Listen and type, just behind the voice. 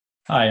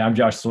Hi, I'm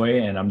Josh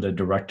Tsui, and I'm the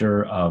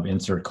director of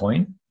Insert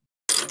Coin.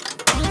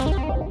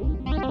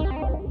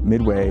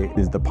 Midway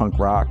is the punk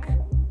rock,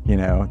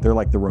 they're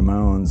like the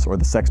Ramones or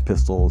the Sex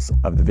Pistols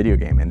of the video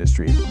game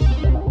industry.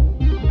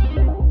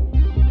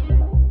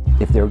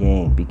 If their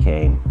game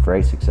became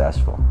very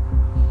successful,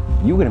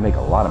 you were going to make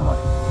a lot of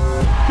money.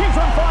 He's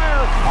on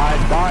fire!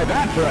 I'd buy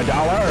that for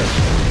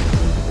 $1.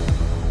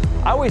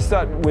 I always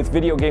thought with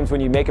video games,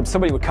 when you make them,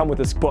 somebody would come with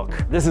this book.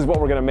 This is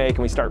what we're going to make, and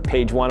we start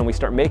page 1 and we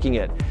start making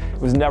it.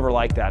 It was never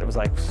like that. It was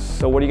like,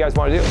 so what do you guys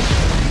want to do?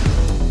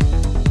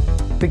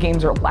 The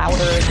games are louder,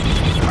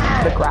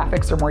 the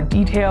graphics are more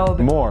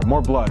detailed. More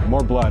blood.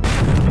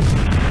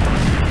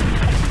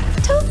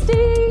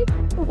 Toasty!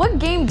 What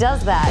game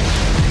does that?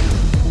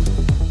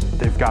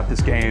 They've got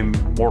this game,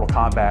 Mortal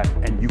Kombat,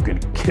 and you can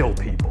kill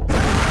people.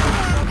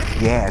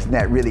 Yeah, isn't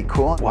that really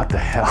cool? What the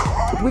hell?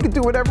 We can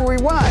do whatever we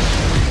want.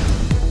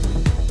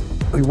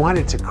 We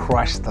wanted to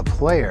crush the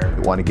player.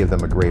 We want to give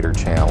them a greater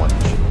challenge.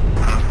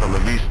 Hasta la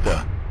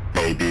vista,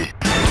 baby.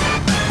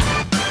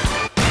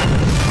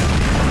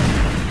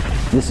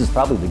 This is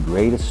probably the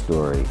greatest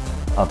story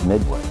of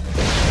Midway.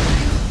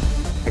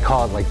 I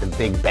call it like the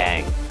big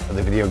bang of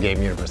the video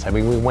game universe. I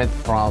mean, we went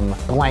from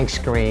blank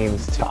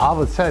screens to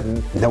all of a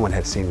sudden, no one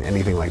had seen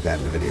anything like that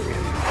in the video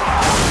game.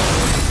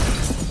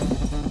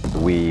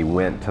 We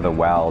went to the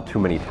well too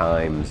many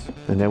times.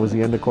 And that was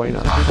the end of Coin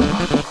Op.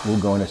 We're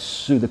going to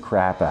sue the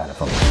crap out of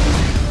them.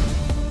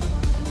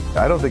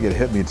 I don't think it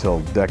hit me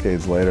till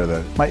decades later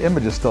that my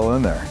image is still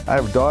in there. I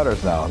have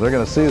daughters now. They're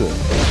going to see this.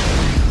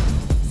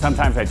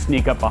 Sometimes I'd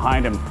sneak up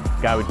behind him.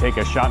 Guy would take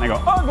a shot, and I go,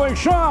 ugly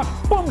shot!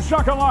 Boom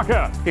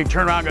shakalaka! He'd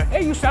turn around and go,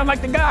 hey, you sound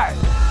like the guy.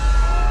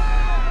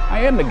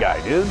 I am the guy,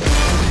 dude.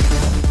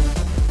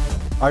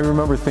 I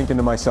remember thinking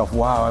to myself,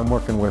 wow, I'm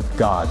working with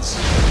gods.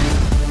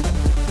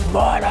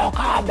 Mortal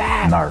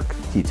Kombat! Narc.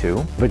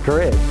 T2. The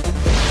Grid.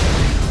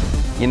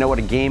 You know what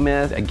a game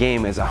is? A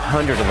game is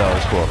 100 of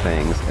those cool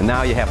things, and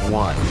now you have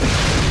one.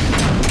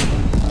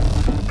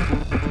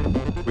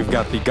 We've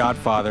got the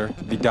Godfather,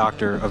 the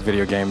doctor of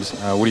video games.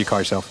 What do you call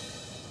yourself?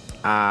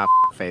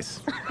 Face.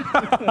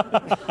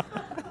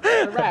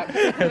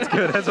 That's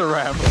good, that's a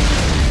rap.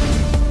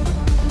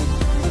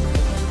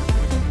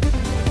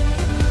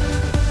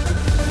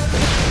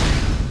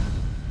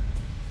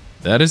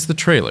 That is the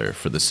trailer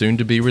for the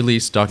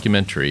soon-to-be-released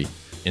documentary,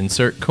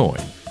 Insert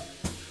Coin.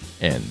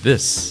 And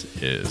this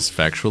is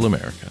Factual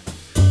America.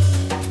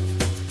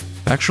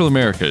 Factual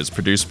America is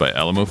produced by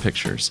Alamo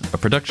Pictures, a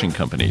production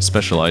company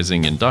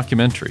specializing in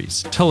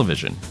documentaries,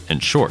 television,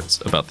 and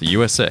shorts about the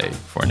USA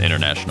for an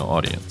international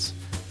audience.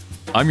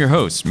 I'm your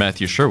host,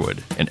 Matthew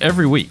Sherwood, and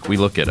every week we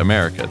look at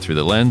America through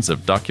the lens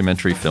of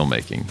documentary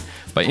filmmaking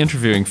by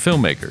interviewing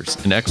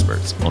filmmakers and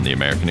experts on the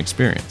American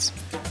experience.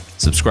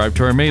 Subscribe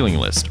to our mailing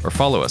list or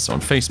follow us on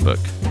Facebook,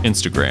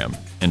 Instagram,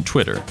 and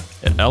Twitter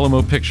at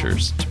Alamo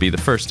Pictures to be the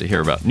first to hear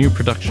about new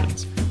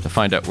productions, to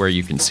find out where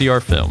you can see our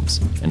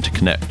films, and to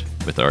connect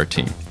with our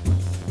team.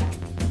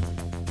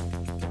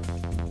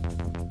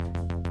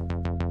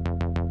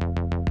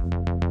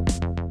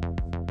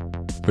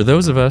 For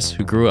those of us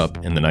who grew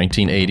up in the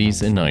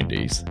 1980s and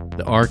 90s,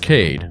 the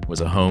arcade was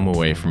a home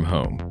away from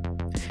home.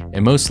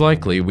 And most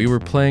likely we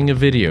were playing a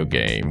video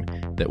game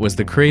that was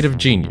the creative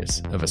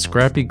genius of a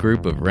scrappy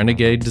group of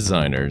renegade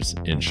designers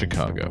in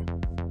Chicago.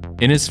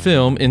 In his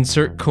film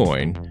Insert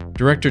Coin,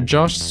 director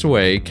Josh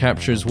Tsui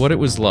captures what it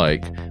was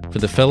like for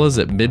the fellas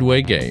at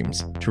Midway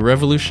Games to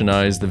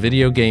revolutionize the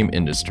video game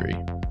industry.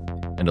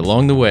 And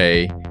along the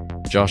way,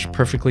 Josh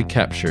perfectly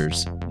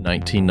captures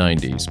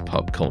 1990s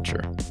pop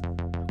culture.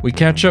 We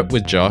catch up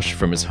with Josh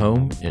from his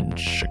home in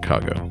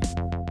Chicago.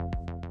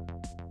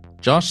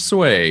 Josh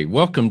Tsui,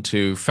 welcome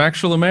to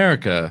Factual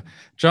America.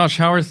 Josh,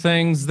 how are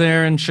things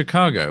there in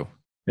Chicago?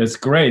 It's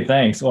great,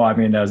 thanks. Well, I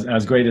mean,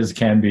 as great as it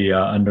can be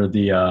under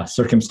the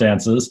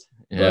circumstances.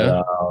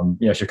 Yeah.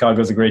 But,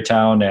 Chicago's a great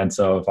town, and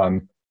so if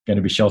I'm going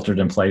to be sheltered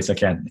in place, I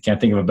can't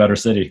think of a better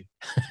city.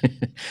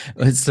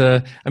 It's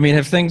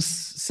have things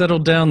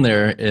settled down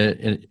there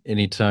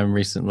any time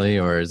recently,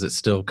 or is it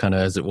still kind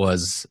of as it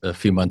was a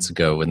few months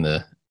ago when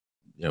the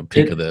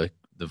peak of the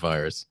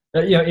virus?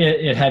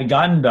 It had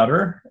gotten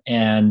better,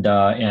 and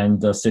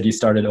the city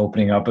started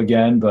opening up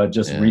again. But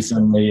just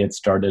recently, it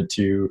started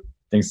to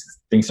things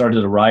started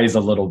to rise a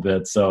little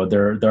bit. So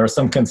there are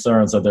some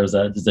concerns that there's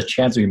a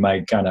chance we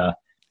might kind of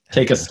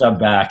take a step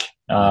back.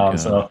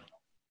 So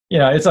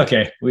it's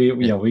okay.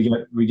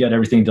 We get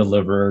everything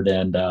delivered,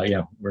 and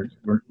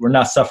we're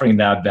not suffering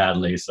that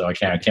badly. So I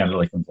can't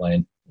really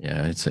complain.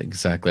 Yeah, it's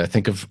exactly. I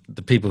think of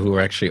the people who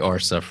are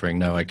suffering.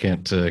 No, I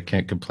can't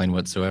complain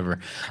whatsoever.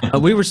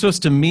 We were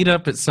supposed to meet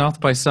up at South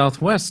by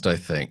Southwest, I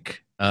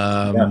think.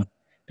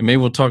 And maybe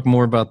we'll talk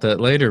more about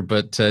that later.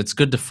 But it's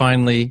good to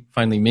finally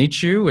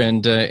meet you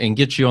and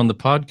get you on the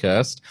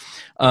podcast.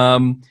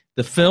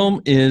 The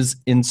film is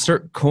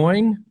Insert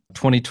Coin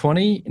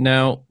 2020.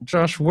 Now,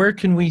 Josh, where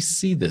can we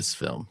see this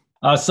film?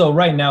 So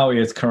right now,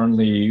 it's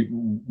currently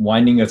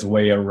winding its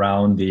way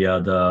around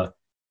the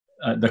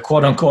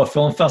quote unquote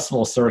film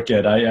festival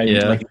circuit.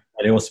 I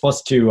And it was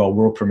supposed to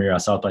world premiere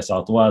at South by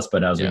Southwest,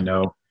 but as we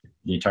know,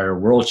 the entire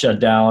world shut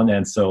down,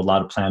 and so a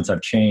lot of plans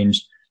have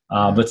changed.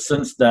 But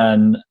since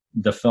then,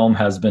 the film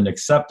has been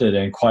accepted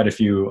in quite a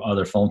few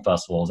other film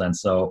festivals, and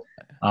so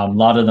a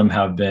lot of them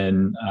have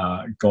been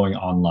going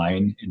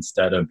online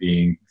instead of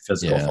being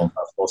physical film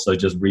festivals. So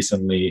just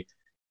recently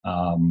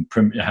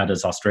had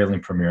its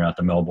Australian premiere at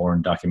the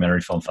Melbourne Documentary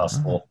Film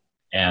Festival,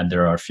 and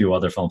there are a few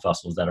other film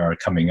festivals that are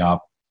coming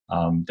up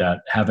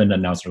that haven't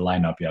announced their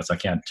lineup yet.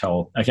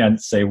 So I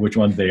can't say which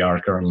ones they are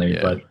currently,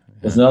 but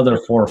there's another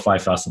 4 or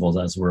 5 festivals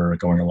as we're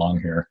going along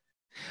here.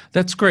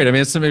 That's great. I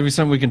mean, it's maybe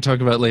something we can talk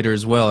about later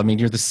as well. I mean,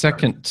 you're the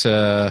second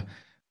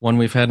one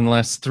we've had in the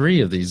last 3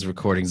 of these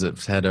recordings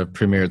that's had a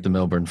premiere at the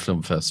Melbourne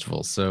Film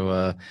Festival.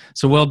 So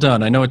well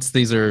done. I know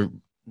these are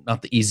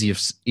not the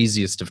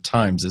easiest of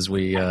times as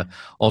we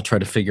all try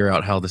to figure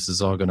out how this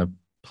is all going to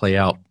play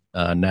out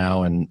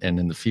now and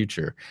in the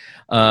future.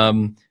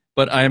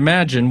 But I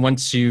imagine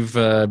once you've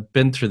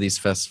been through these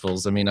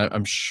festivals, I mean,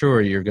 I'm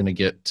sure you're going to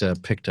get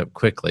picked up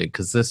quickly,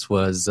 because this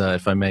was,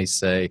 if I may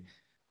say,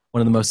 one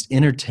of the most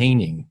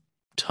entertaining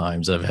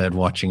times I've had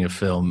watching a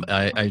film.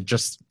 I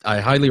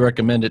highly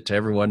recommend it to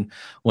everyone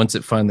once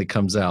it finally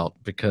comes out,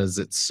 because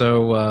it's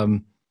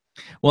so...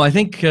 well, I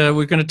think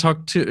we're going to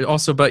talk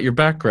also about your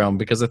background,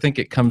 because I think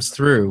it comes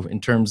through in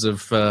terms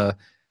of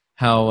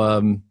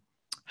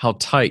how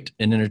tight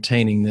and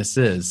entertaining this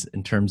is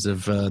in terms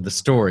of the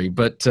story.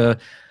 But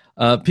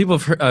people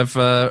have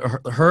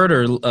heard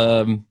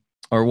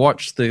or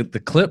watched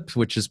the clip,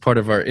 which is part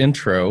of our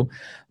intro.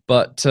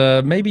 But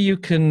maybe you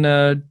can,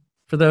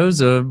 for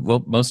those,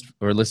 most of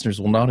our listeners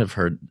will not have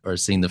heard or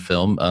seen the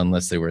film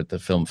unless they were at the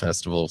film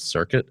festival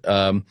circuit.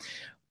 Maybe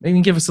you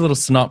can give us a little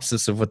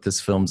synopsis of what this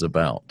film's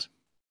about.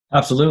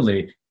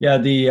 Absolutely. Yeah,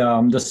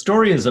 the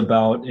story is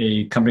about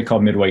a company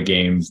called Midway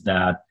Games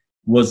that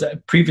was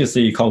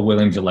previously called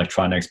Williams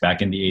Electronics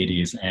back in the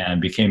 80s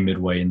and became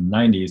Midway in the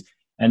 90s.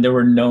 And they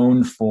were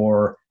known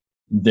for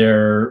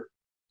their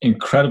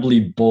incredibly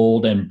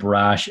bold and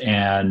brash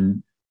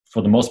and,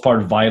 for the most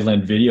part,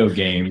 violent video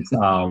games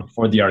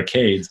for the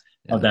arcades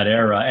of that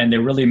era. And they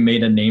really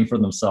made a name for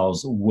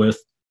themselves with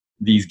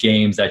these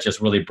games that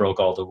just really broke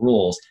all the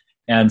rules.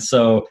 And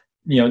so,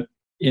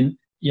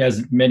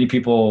 as many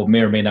people may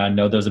or may not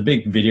know, there was a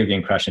big video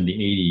game crash in the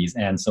 80s.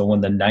 And so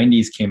when the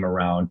 90s came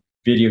around,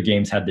 video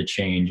games had to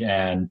change.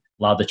 And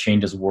a lot of the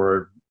changes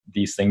were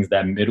these things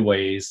that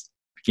Midway's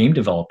game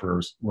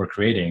developers were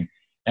creating.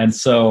 And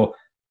so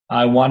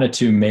I wanted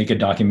to make a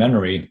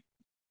documentary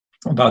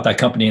about that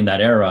company in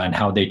that era and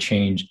how they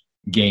changed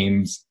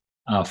games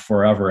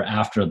forever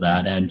after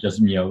that. And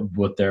just,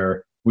 with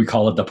their, we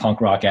call it the punk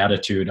rock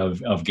attitude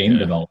of game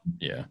development.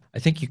 Yeah, I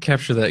think you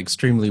capture that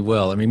extremely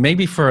well. I mean,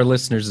 maybe for our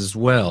listeners as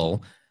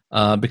well,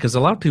 because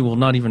a lot of people will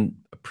not even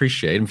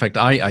appreciate. In fact,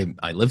 I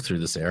lived through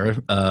this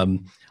era.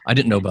 I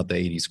didn't know about the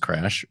 80s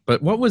crash,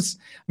 but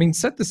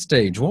set the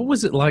stage. What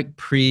was it like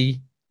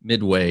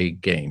pre-Midway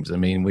Games? I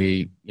mean,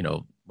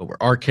 what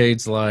were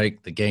arcades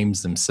like, the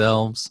games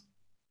themselves?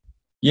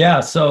 Yeah,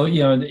 so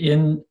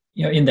in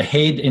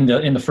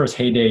the first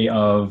heyday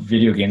of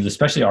video games,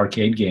 especially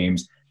arcade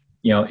games,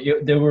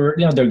 there were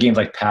games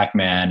like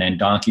Pac-Man and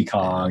Donkey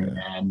Kong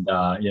and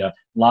a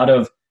lot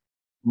of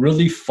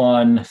really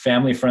fun,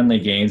 family-friendly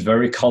games,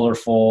 very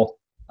colorful.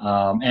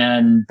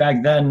 And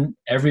back then,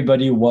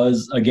 everybody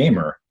was a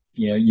gamer.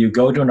 You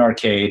go to an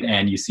arcade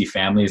and you see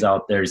families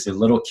out there, you see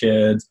little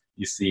kids,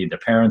 you see the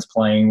parents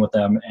playing with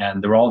them,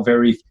 and they're all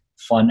very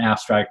fun,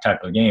 abstract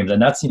type of games.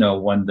 And that's,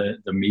 when the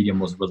medium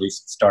was really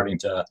starting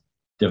to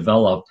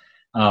develop.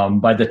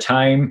 By the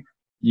time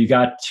you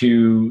got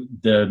to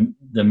the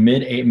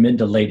mid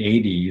to late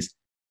 80s,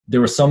 there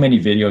were so many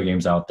video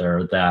games out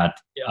there that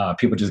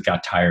people just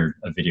got tired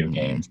of video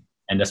games.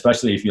 And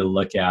especially if you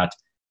look at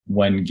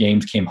when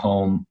games came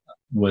home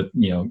with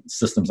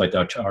systems like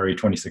the Atari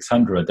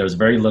 2600, there's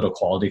very little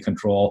quality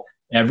control.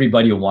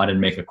 Everybody wanted to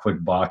make a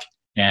quick buck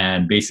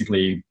and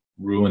basically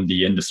ruin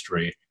the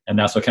industry. And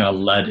that's what kind of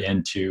led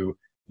into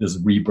this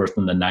rebirth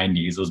in the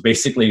 90s. It was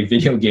basically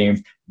video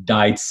games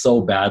died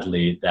so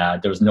badly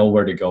that there was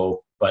nowhere to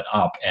go but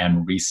up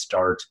and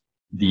restart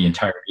the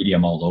entire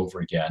medium all over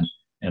again.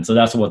 And so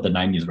that's what the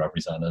 90s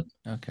represented.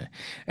 Okay.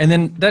 And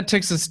then that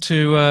takes us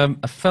to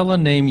a fella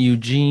named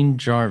Eugene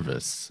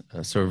Jarvis,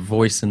 a sort of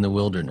voice in the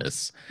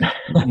wilderness.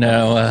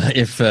 Now,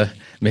 if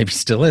maybe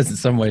still is in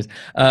some ways.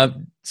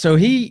 So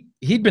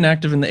he'd been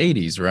active in the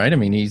 80s, right? I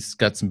mean, he's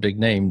got some big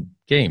name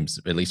games,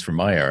 at least from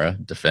my era,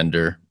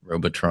 Defender,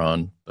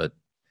 Robotron, but...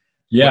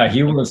 Yeah,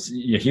 he was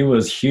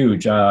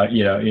huge.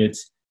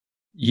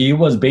 He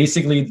was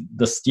basically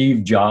the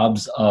Steve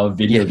Jobs of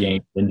video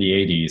games in the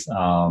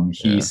 80s.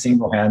 He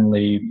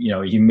single-handedly,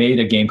 he made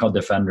a game called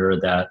Defender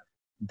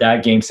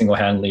that game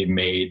single-handedly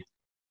made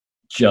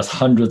just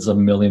hundreds of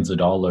millions of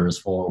dollars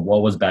for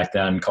what was back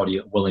then called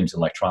Williams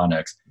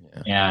Electronics.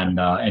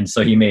 And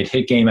so he made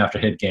hit game after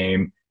hit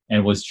game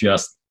and was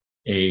just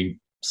a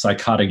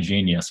psychotic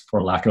genius,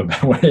 for lack of a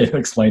better way of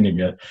explaining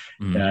it.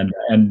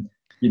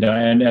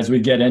 And as we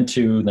get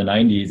into the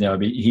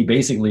 90s, he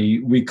basically,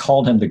 we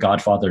called him the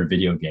godfather of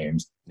video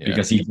games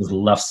because he just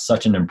left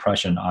such an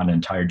impression on an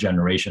entire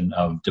generation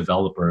of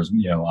developers,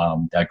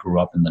 that grew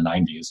up in the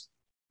 90s.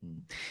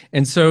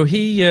 And so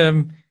he,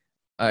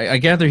 I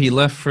gather he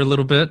left for a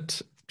little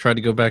bit, tried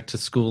to go back to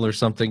school or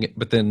something,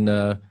 but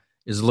then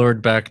is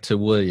lured back to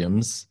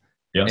Williams.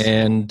 Yes.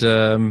 And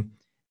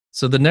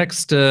so the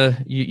next,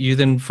 you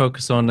then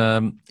focus on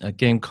a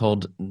game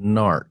called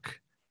Narc.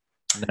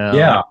 Now,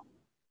 yeah.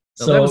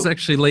 So that was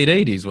actually late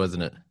 80s,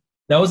 wasn't it?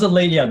 That was the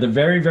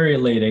very, very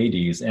late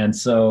 80s. And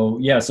so,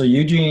 so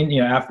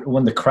Eugene, after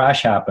when the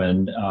crash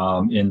happened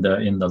in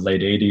the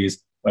late 80s,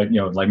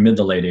 like mid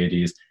to late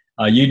 80s,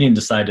 Eugene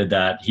decided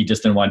that he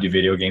just didn't want to do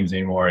video games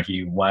anymore.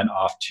 He went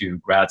off to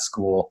grad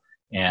school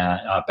and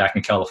back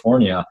in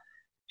California.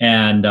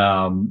 And,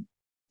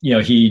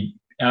 he,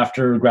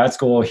 after grad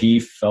school, he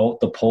felt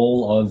the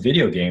pull of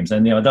video games.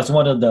 And, that's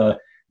one of the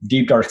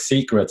deep, dark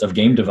secrets of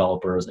game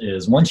developers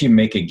is once you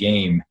make a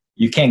game,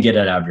 you can't get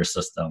it out of your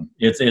system.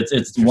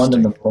 It's one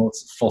of the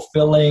most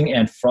fulfilling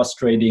and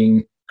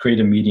frustrating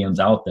creative mediums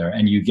out there,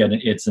 and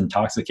it's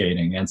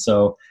intoxicating. And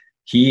so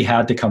he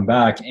had to come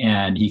back,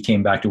 and he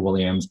came back to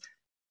Williams.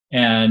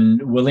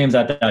 And Williams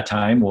at that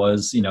time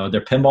was,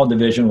 their pinball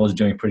division was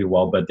doing pretty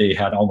well, but they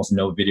had almost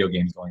no video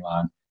games going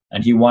on.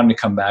 And he wanted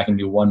to come back and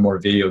do one more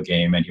video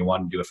game, and he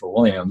wanted to do it for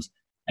Williams.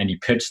 And he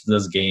pitched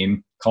this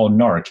game called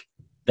Narc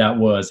that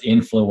was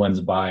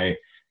influenced by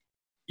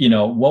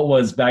what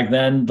was back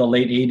then the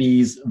late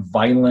 80s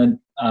violent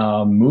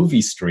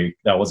movie streak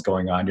that was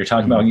going on. You're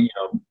talking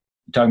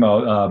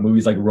about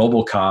movies like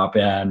RoboCop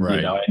and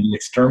and The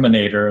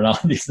Exterminator and all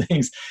these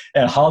things.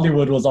 And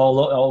Hollywood was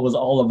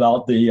all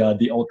about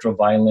the ultra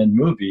violent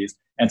movies.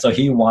 And so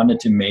he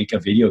wanted to make a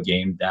video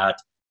game that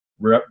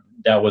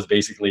was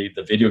basically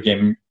the video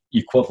game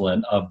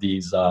equivalent of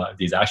these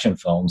action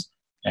films.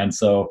 And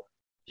so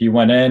he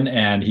went in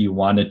and he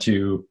wanted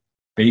to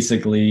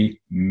basically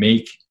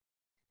make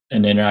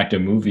an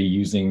interactive movie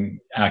using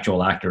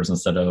actual actors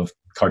instead of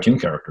cartoon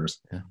characters.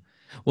 Yeah.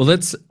 Well, I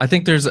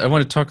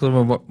want to talk a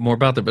little bit more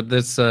about that, but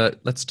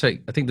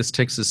I think this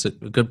takes us a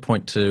good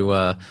point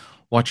to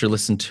watch or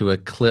listen to a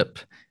clip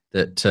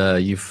that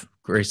you've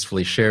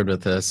gracefully shared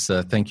with us.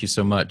 Thank you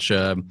so much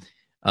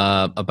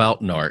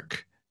about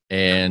Narc.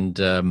 And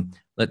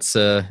it's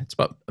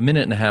about a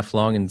minute and a half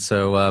long. And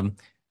so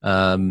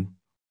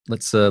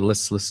let's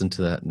listen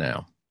to that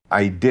now.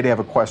 I did have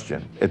a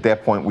question. At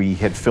that point, we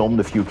had filmed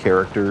a few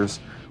characters,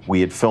 we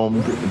had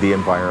filmed the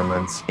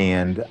environments,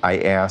 and I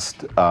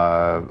asked,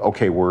 a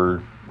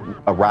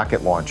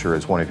rocket launcher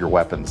is one of your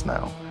weapons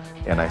now.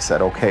 And I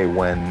said, okay,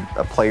 when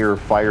a player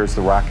fires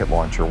the rocket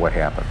launcher, what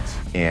happens?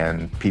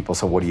 And people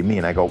said, what do you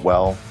mean? I go,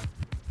 well,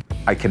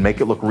 I can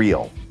make it look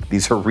real.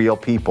 These are real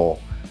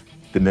people.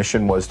 The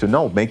mission was to,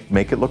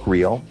 make it look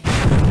real.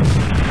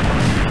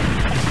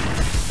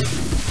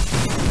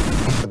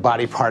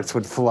 Body parts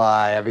would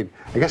fly. I mean,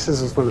 I guess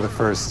this was one of the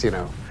first,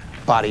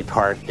 body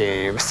part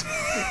games.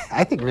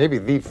 I think maybe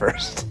the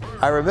first.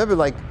 I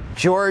remember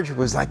George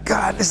was like,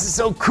 God, this is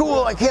so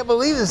cool. I can't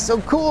believe this is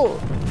so cool.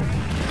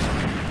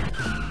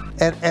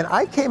 And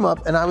I came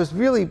up and I was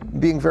really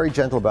being very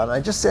gentle about it.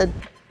 I just said,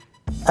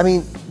 I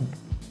mean,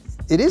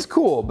 it is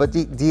cool, but do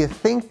you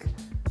think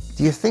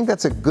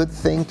that's a good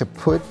thing to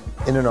put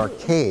in an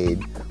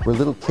arcade where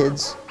little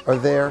kids are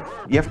there?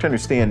 You have to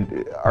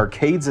understand,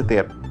 arcades at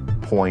that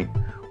point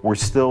were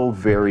still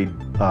very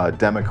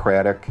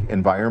democratic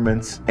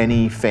environments.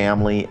 Any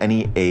family,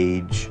 any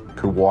age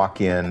could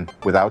walk in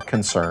without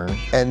concern.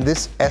 And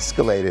this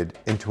escalated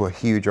into a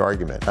huge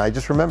argument. I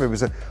just remember it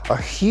was a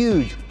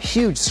huge,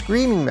 huge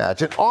screaming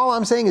match. And all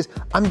I'm saying is,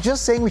 I'm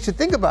just saying we should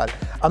think about it.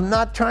 I'm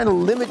not trying to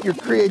limit your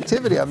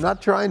creativity. I'm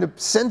not trying to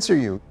censor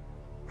you.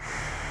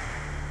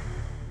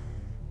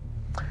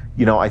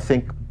 I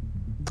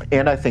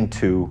think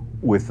too,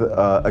 with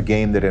a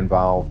game that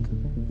involved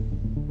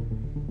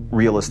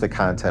realistic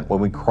content,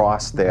 when we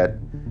crossed that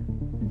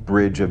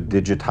bridge of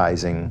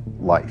digitizing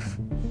life,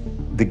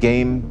 the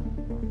game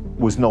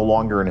was no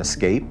longer an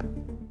escape.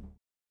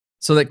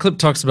 So that clip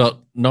talks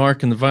about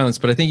Narc and the violence,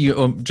 but I think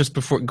you, just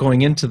before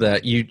going into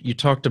that, you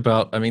talked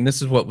about,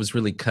 this is what was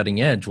really cutting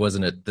edge,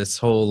 wasn't it? This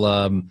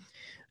whole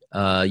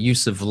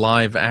use of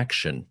live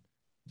action,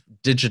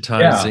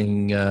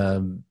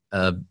 digitizing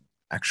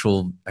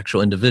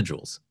actual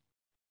individuals.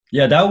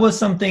 Yeah, that was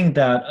something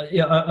that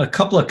a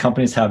couple of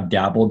companies have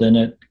dabbled in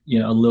it,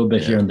 a little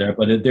bit here and there,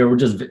 but they were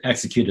just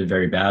executed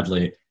very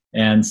badly.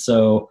 And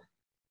so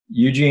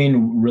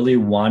Eugene really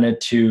wanted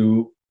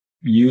to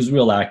use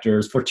real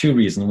actors for two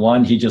reasons.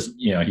 One, he just,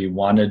 he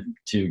wanted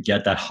to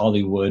get that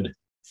Hollywood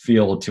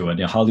feel to it,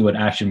 Hollywood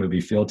action movie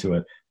feel to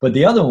it. But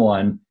the other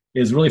one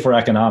is really for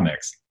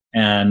economics.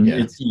 And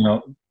it's,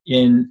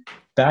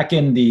 back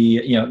in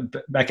the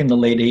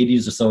late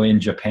 80s or so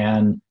in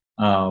Japan,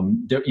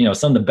 some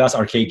of the best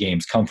arcade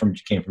games came from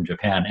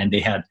Japan, and they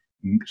had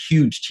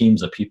huge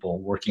teams of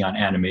people working on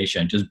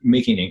animation, just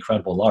making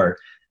incredible art.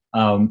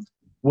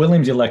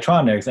 Williams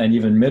Electronics and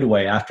even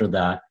Midway after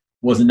that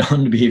was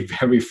known to be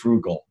very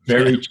frugal,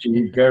 very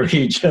cheap,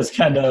 very just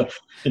kind of,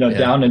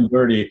 down and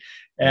dirty.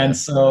 And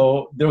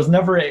so there was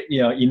never,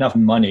 enough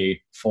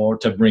money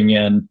to bring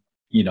in,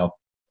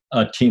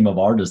 a team of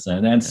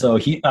artisans. And so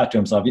he thought to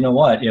himself, you know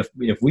what,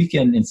 if we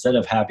can, instead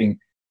of having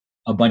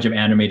a bunch of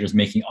animators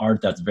making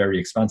art that's very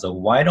expensive,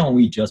 why don't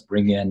we just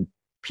bring in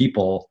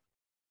people,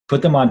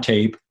 put them on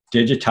tape,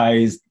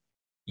 digitize,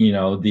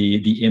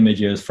 the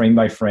images frame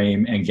by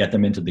frame, and get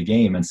them into the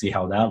game and see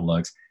how that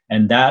looks.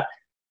 And that,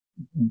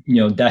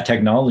 that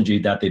technology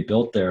that they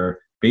built there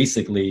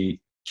basically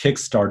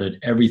kickstarted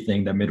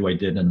everything that Midway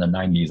did in the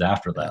 90s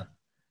after that.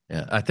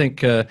 Yeah, I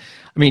think,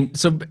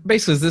 so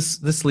basically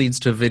this leads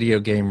to a video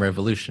game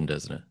revolution,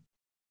 doesn't it?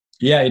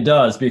 Yeah, it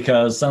does,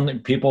 because some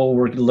people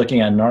were looking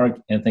at NARC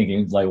and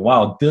thinking like,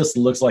 wow, this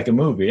looks like a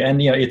movie.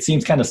 And, it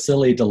seems kind of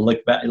silly to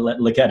look at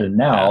it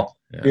now,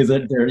 because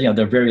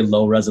they're very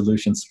low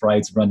resolution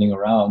sprites running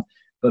around.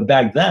 But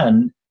back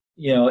then,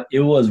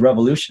 it was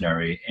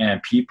revolutionary,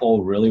 and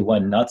people really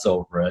went nuts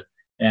over it.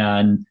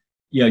 And,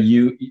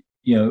 you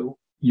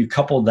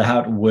couple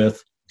that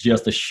with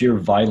just the sheer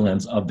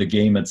violence of the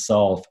game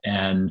itself,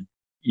 and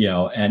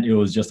it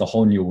was just a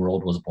whole new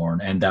world was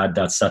born, and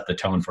that set the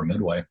tone for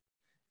Midway.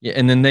 Yeah,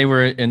 and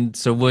then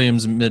so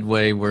Williams and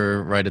Midway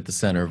were right at the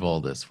center of all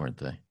this, weren't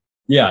they?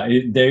 Yeah,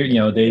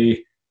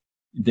 they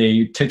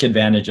took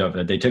advantage of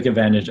it. They took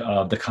advantage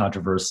of the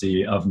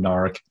controversy of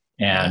NARC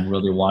and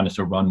really wanted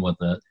to run with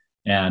it.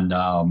 And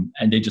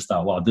they just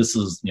thought, wow, this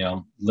is,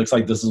 looks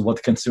like this is what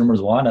the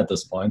consumers want at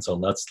this point. So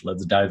let's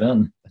dive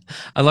in.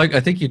 I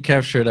think you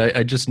captured.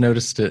 I just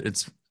noticed it.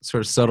 It's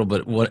sort of subtle,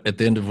 but at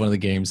the end of one of the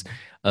games,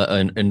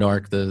 in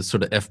NARC, the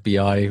sort of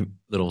FBI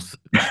little,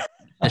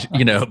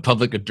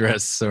 public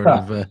address sort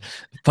of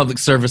public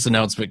service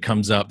announcement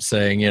comes up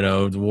saying,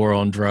 the war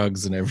on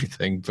drugs and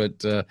everything.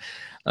 But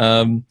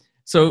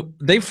so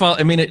they follow.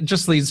 I mean, it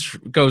just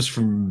goes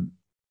from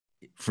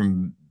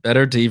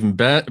better to even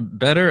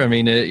better. I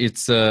mean,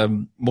 it's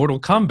Mortal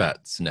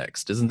Kombat's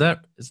next, isn't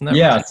that?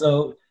 Yeah. Right?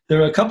 So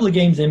there are a couple of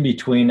games in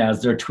between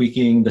as they're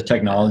tweaking the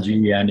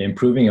technology and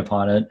improving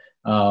upon it.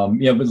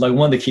 But like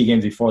one of the key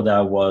games before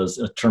that was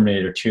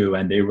Terminator 2,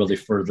 and they really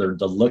furthered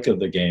the look of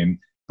the game.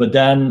 But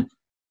then,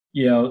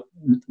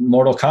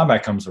 Mortal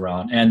Kombat comes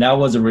around, and that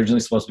was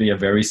originally supposed to be a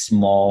very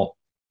small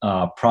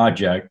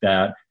project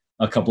that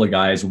a couple of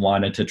guys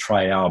wanted to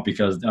try out,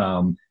 because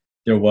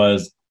there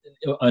was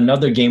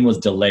another game was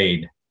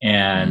delayed.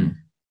 And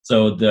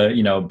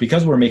so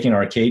because we're making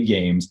arcade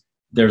games,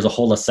 there's a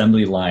whole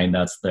assembly line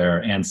that's there.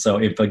 And so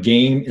if a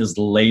game is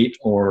late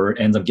or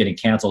ends up getting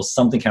canceled,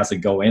 something has to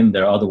go in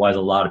there. Otherwise,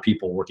 a lot of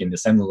people working the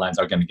assembly lines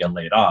are going to get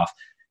laid off.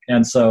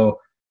 And so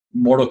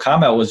Mortal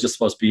Kombat was just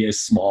supposed to be a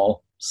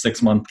small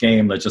 6-month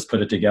game. Let's just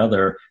put it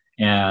together.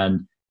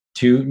 And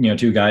two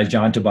guys,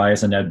 John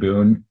Tobias and Ed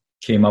Boon,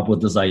 came up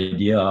with this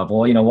idea of,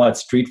 well, you know what,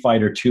 Street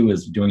Fighter 2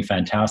 is doing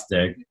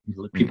fantastic.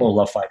 People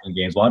love fighting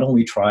games. Why don't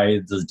we try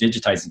this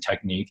digitizing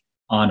technique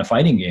on a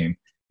fighting game?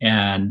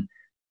 And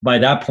by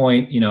that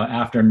point,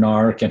 after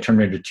NARC and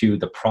Terminator 2,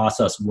 the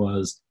process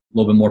was a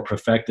little bit more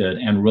perfected,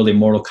 and really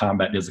Mortal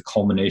Kombat is a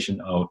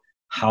culmination of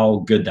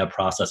how good that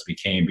process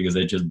became, because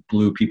it just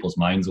blew people's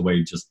minds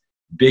away. Just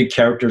big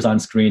characters on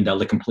screen that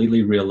look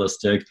completely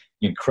realistic,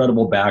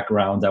 incredible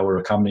backgrounds that were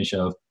a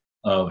combination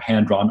of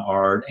hand-drawn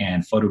art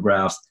and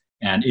photographs.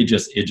 And it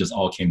just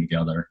all came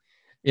together.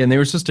 Yeah, and they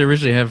were supposed to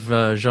originally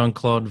have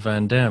Jean-Claude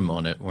Van Damme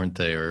on it, weren't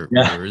they? Or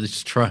they were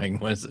just trying,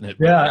 wasn't it?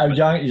 Yeah,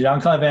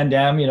 Jean-Claude Van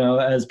Damme,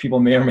 as people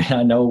may or may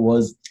not know,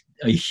 was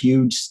a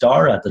huge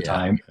star at the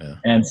time. Yeah.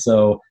 And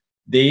so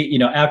they,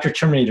 after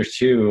Terminator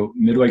 2,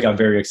 Midway got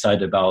very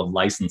excited about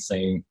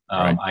licensing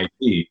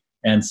IP.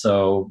 And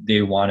so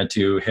they wanted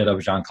to hit up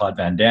Jean-Claude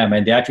Van Damme,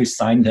 and they actually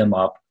signed him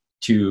up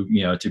to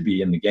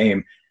be in the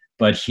game.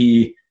 But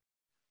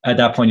at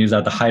that point, he was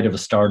at the height of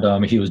his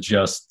stardom. He was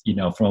just,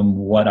 from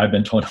what I've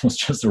been told, was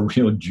just a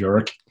real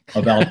jerk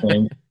about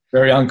things,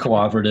 very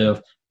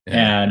uncooperative.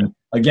 Yeah. And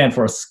again,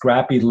 for a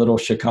scrappy little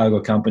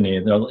Chicago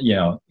company,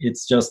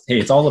 it's just,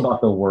 hey, it's all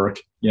about the work.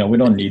 We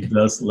don't need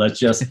this. Let's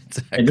just,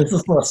 and this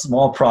is for a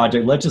small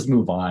project. Let's just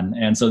move on.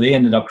 And so they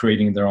ended up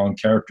creating their own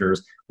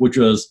characters, which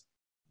was,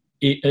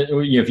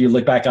 if you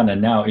look back on it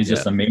now, it's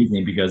just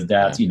amazing, because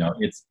that's, it's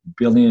 $1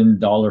 billion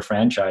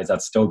franchise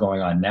that's still going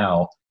on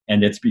now.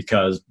 And it's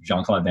because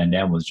Jean-Claude Van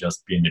Damme was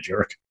just being a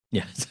jerk.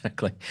 Yeah,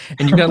 exactly.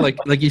 And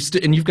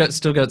you've got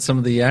still got some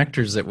of the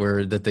actors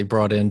that they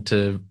brought in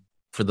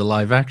for the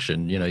live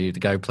action. The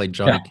guy who played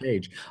Johnny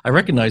Cage. I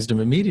recognized him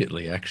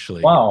immedially,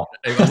 actually. Wow.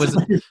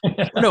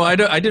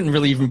 I didn't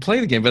really even play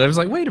the game, but I was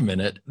like, wait a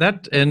minute,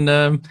 that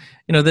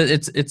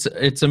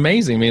it's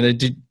amazing. I mean, I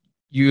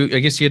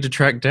guess you had to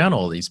track down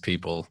all these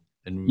people.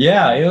 And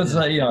yeah, it was.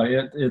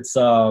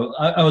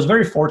 I was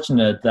very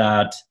fortunate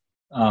that.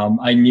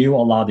 I knew a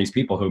lot of these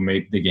people who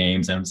make the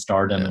games and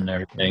starred them and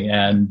everything,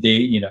 and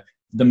they,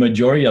 the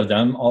majority of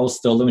them all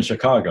still live in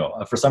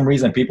Chicago. For some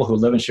reason, people who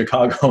live in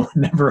Chicago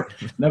never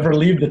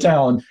leave the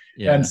town,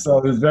 and so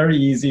it was very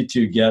easy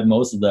to get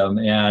most of them.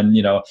 And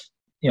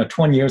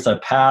 20 years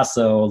had passed,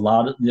 so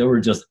they were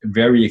just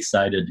very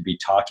excited to be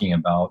talking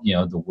about,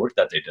 the work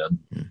that they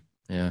did.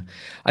 Yeah,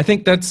 I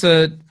think that's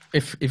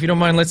if you don't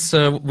mind, let's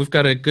we've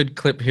got a good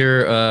clip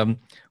here.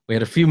 We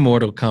had a few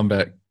Mortal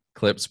Kombat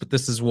clips, but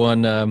this is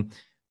one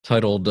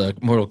titled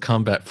Mortal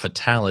Kombat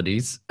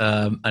Fatalities.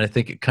 And I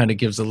think it kind of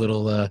gives a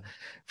little,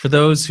 for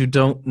those who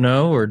don't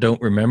know or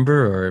don't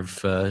remember or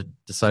have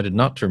decided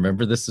not to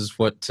remember, this is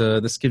what,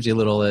 this gives you a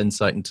little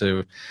insight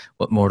into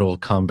what Mortal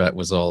Kombat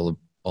was all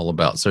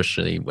about,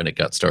 especially when it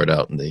got started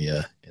out in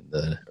the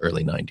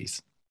early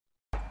 90s.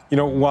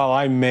 While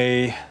I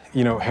may,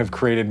 have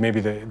created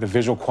maybe the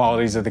visual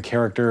qualities of the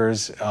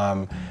characters,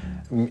 the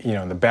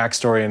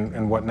backstory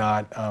and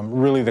whatnot,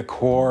 really the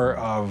core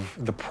of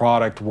the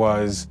product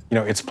was,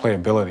 its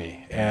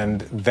playability.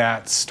 And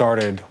that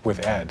started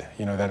with Ed.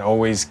 That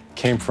always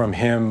came from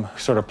him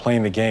sort of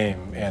playing the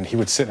game. And he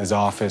would sit in his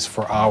office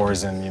for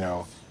hours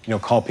and,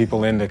 call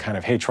people in to kind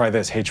of, hey, try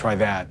this, hey, try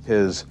that.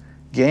 His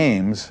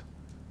games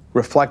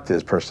reflect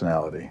his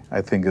personality.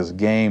 I think his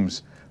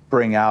games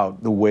bring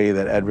out the way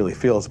that Ed really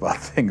feels about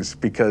things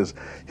because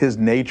his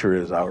nature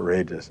is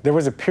outrageous. There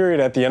was a period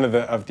at the end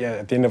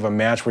of a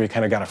match where you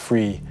kind of got a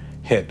free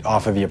hit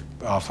off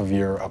of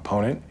your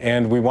opponent,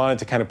 and we wanted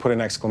to kind of put an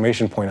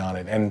exclamation point on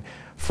it. And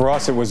for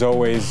us, it was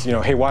always,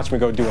 hey, watch me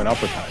go do an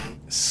uppercut.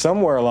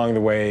 Somewhere along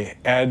the way,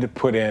 Ed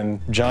put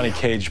in Johnny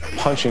Cage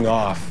punching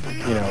off,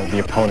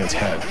 the opponent's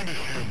head.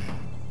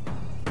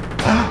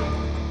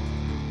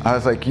 I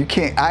was like, you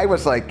can't. I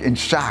was like in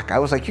shock. I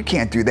was like, you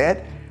can't do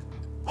that.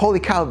 Holy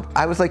cow,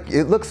 I was like,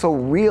 it looked so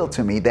real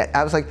to me that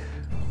I was like,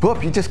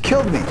 Boop, you just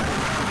killed me.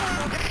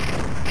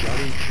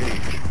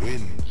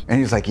 And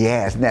he was like,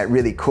 yeah, isn't that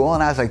really cool?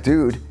 And I was like,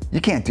 dude, you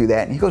can't do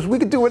that. And he goes, we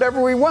can do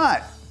whatever we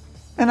want.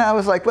 And I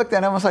was like, looked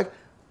at him, I was like,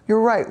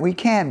 you're right, we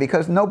can,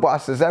 because no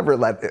boss has ever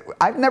let it.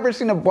 I've never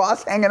seen a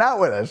boss hanging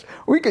out with us.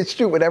 We can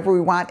shoot whatever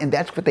we want, and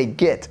that's what they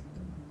get.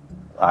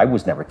 I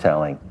was never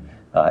telling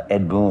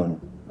Ed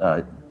Boon,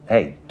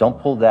 hey,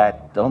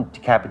 don't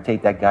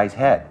decapitate that guy's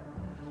head.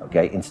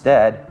 Okay,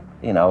 instead,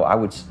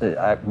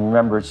 I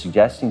remember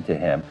suggesting to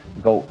him,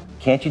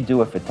 can't you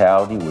do a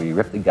fatality where you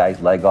rip the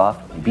guy's leg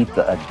off and beat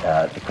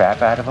the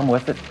crap out of him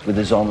with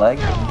his own leg?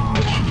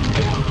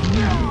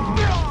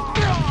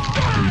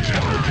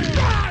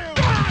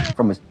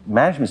 From a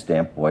management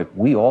standpoint,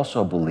 we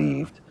also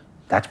believed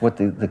that's what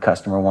the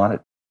customer wanted.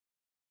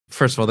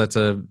 First of all, that's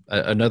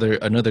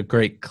another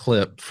great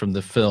clip from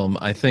the film.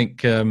 I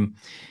think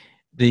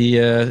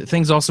the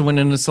things also went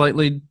in a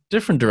slightly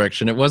different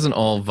direction. It wasn't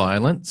all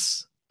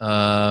violence.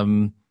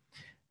 And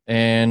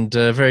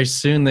very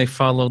soon they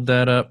followed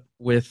that up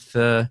with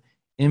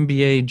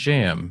NBA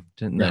Jam,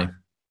 didn't they?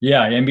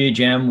 Yeah, NBA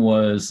Jam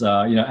was,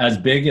 as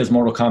big as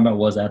Mortal Kombat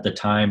was at the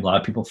time. A lot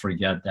of people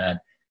forget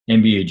that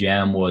NBA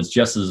Jam was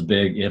just as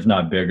big, if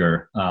not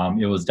bigger.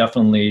 It was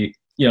definitely,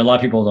 a lot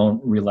of people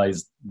don't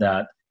realize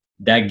that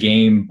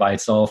game by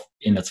itself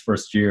in its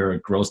first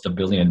year grossed $1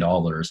 billion.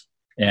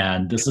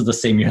 And this is the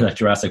same year that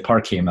Jurassic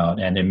Park came out,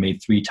 and it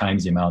made 3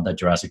 times the amount that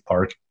Jurassic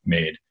Park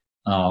made.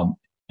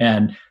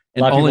 And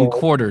all in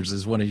quarters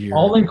is one of your...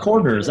 All in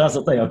quarters, that's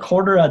the thing, a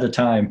quarter at a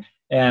time.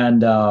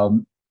 And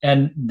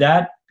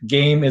that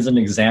game is an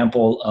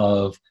example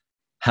of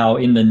how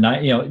in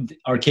the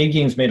arcade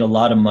games made a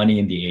lot of money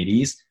in the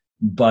 80s,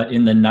 but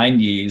in the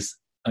 90s,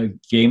 a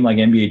game like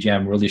NBA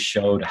Jam really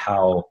showed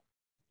how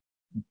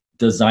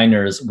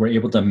designers were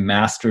able to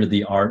master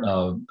the art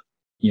of,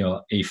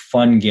 a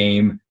fun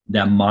game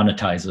that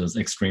monetizes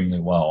extremely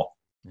well.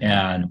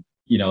 And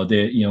one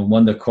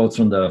of the quotes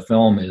from the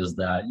film is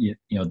that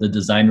the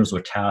designers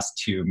were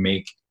tasked to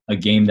make a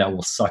game that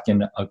will suck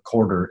in a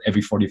quarter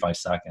every 45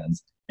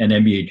 seconds, and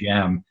NBA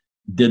Jam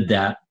did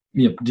that.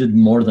 Did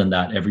more than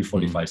that every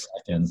 45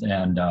 seconds,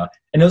 and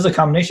it was a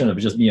combination of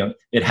just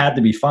it had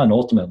to be fun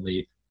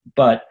ultimately,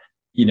 but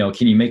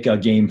can you make a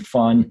game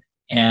fun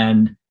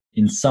and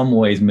in some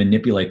ways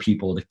manipulate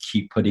people to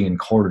keep putting in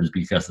quarters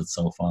because it's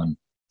so fun.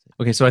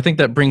 Okay, so I think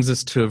that brings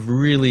us to a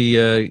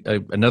really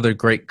another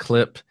great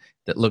clip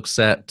that looks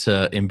at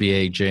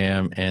NBA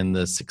Jam and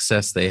the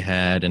success they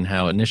had, and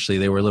how initially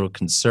they were a little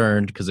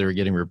concerned because they were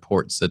getting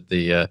reports that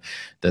the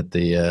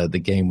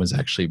game was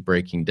actually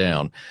breaking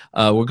down.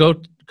 We'll go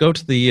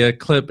to the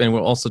clip, and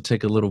we'll also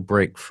take a little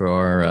break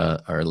for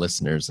our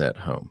listeners at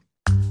home.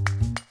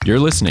 You're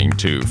listening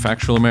to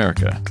Factual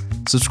America.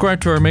 Subscribe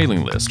to our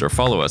mailing list or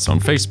follow us on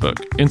Facebook,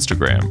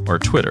 Instagram, or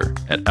Twitter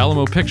at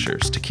Alamo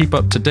Pictures to keep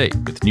up to date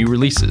with new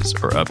releases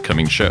or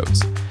upcoming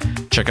shows.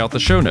 Check out the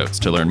show notes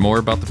to learn more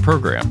about the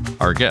program,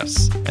 our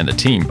guests, and the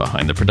team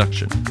behind the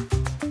production.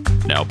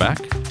 Now back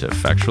to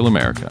Factual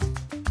America.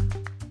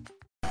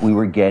 We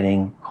were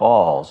getting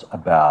calls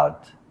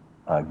about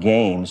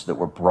games that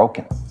were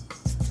broken.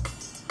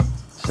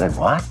 I said,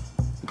 what?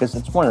 Because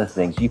it's one of the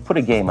things, you put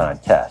a game on a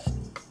test,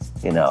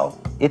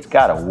 it's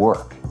got to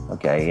work,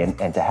 okay?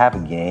 And to have a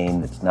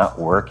game that's not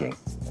working,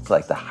 it's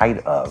like the height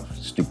of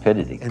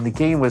stupidity. And the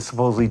game was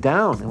supposedly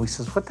down. And we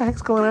says, what the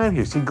heck's going on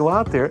here? So you go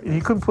out there and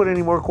you couldn't put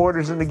any more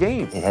quarters in the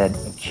game. It had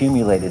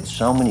accumulated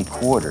so many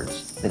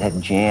quarters that had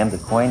jammed the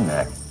coin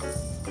mech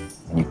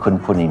and you couldn't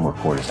put any more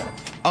quarters in it.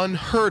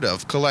 Unheard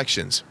of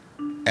collections.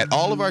 At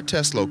all of our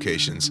test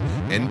locations,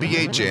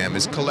 NBA Jam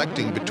is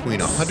collecting between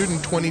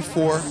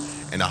 124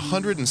 and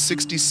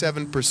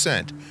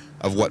 167%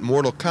 of what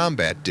Mortal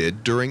Kombat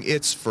did during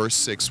its first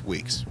 6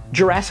 weeks.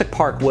 Jurassic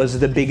Park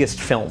was the biggest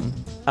film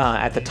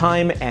at the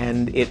time,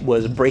 and it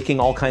was breaking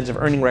all kinds of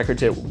earning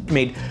records. It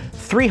made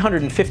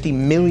 $350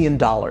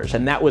 million,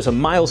 and that was a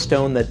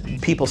milestone that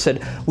people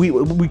said,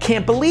 we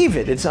can't believe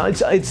it.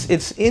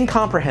 It's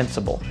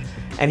incomprehensible.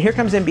 And here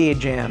comes NBA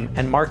Jam,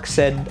 and Mark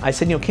said,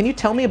 can you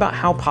tell me about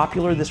how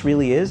popular this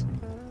really is?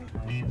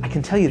 I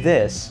can tell you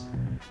this,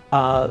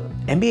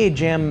 NBA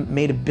Jam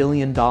made $1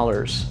 billion.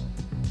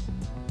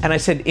 And I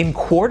said, in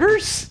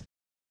quarters?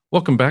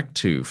 Welcome back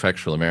to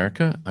Factual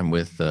America. I'm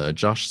with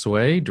Josh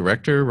Tsui,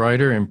 director,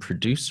 writer, and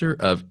producer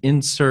of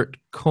Insert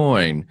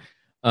Coin.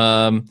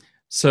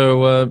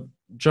 So,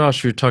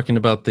 Josh, you're talking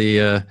about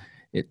the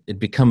it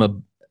become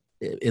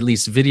at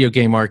least video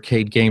game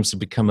arcade games have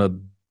become a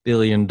 $1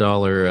 billion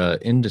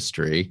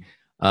industry,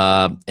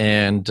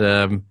 and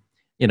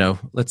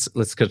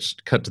let's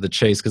cut to the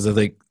chase, because I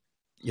think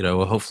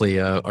hopefully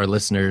our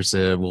listeners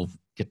will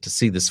get to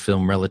see this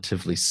film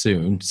relatively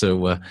soon.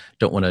 So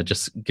don't want to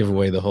just give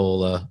away the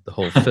whole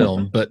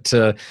film, but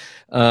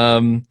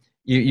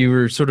you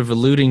were sort of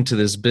alluding to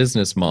this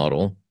business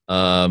model.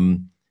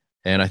 And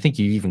I think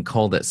you even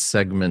called that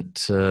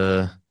segment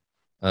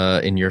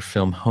in your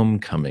film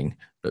Homecoming.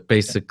 But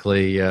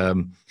basically,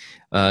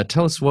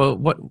 tell us what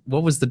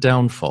was the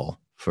downfall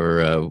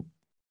for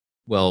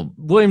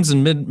Williams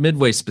and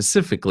Midway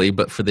specifically,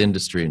 but for the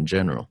industry in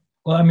general.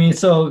 Well, I mean,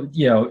 so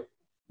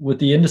with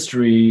the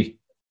industry,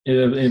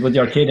 with the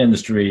arcade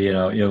industry,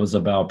 it was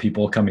about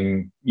people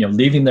coming,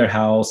 leaving their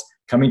house,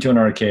 coming to an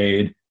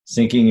arcade,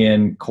 sinking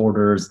in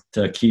quarters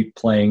to keep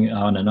playing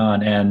on.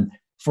 And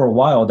for a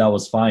while, that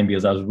was fine,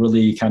 because that was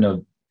really kind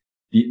of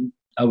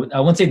I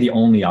wouldn't say the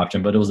only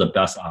option, but it was the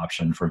best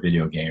option for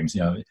video games.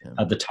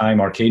 At the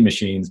time, arcade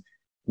machines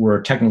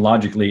were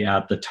technologically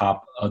at the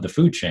top of the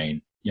food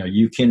chain.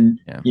 You can,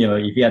 if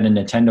you had a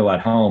Nintendo at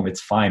home,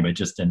 it's fine, but it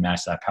just didn't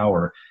match that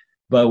power.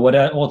 But what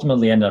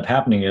ultimately ended up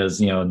happening is,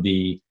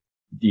 the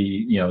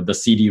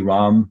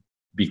CD-ROM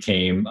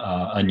became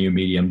a new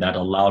medium that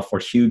allowed for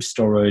huge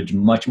storage,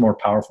 much more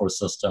powerful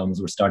systems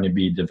were starting to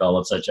be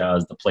developed, such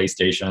as the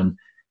PlayStation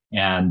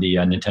and the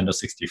Nintendo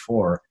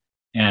 64.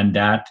 And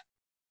that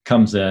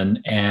comes in,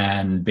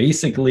 and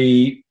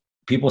basically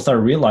people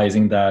started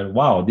realizing that,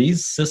 wow,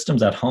 these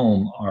systems at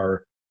home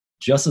are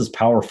just as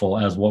powerful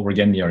as what we're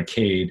getting in the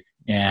arcade,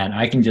 and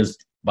I can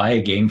just buy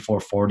a game for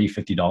 $40,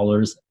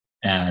 $50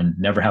 and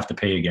never have to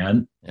pay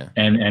again. Yeah.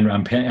 And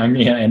I'm paying,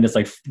 and it's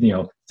like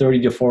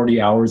 30 to 40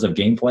 hours of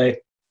gameplay,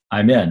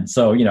 I'm in.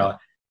 So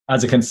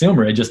as a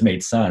consumer, it just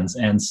made sense.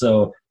 And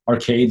so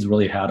arcades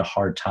really had a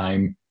hard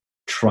time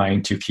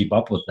trying to keep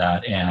up with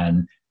that,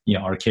 and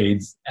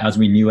arcades, as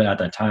we knew it at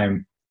that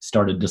time,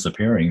 started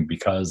disappearing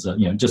because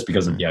just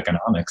because of the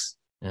economics.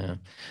 Yeah,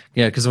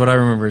 because what I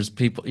remember is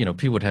people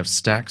would have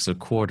stacks of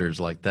quarters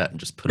like that and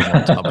just put them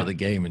on top of the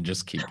game and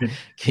just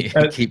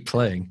keep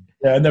playing.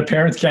 Yeah, and their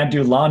parents can't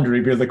do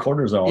laundry because the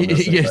quarters are all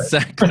missing. Yeah,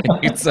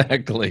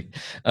 exactly.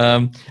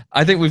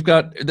 I think we've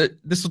got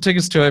this will take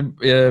us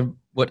to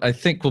what I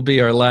think will be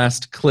our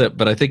last clip,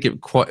 but I think it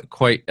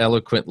quite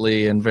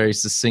eloquently and very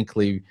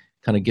succinctly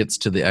kind of gets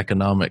to the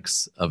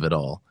economics of it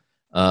all.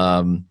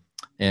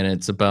 And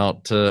it's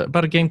about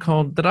a game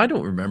called, that I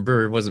don't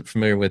remember or wasn't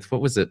familiar with.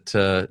 What was it?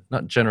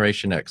 Not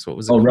Generation X. What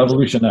was it? Oh,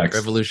 Revolution X.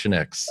 Revolution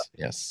X.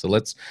 Yes. So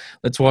let's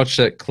watch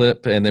that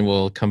clip, and then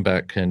we'll come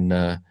back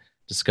and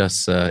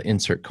discuss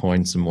Insert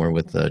Coin some more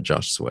with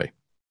Josh Tsui.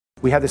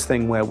 We had this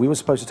thing where we were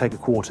supposed to take a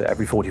quarter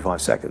every 45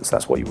 seconds.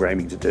 That's what you were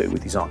aiming to do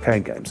with these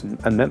arcade games.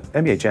 And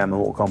NBA Jam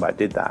and Mortal Kombat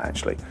did that,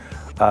 actually.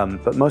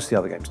 But most of the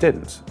other games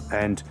didn't.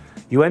 And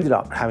you ended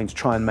up having to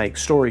try and make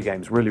story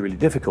games really, really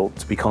difficult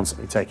to be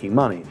constantly taking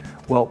money.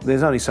 Well,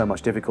 there's only so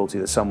much difficulty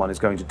that someone is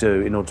going to do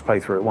in order to play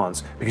through it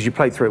once, because you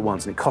played through it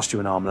once and it cost you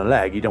an arm and a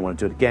leg. You don't want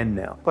to do it again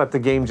now. But the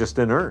game just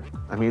didn't earn.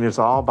 I mean, it's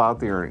all about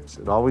the earnings.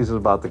 It always is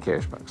about the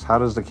cash box. How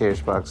does the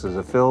cash box, is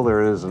it fill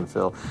or it isn't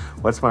fill?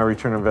 What's my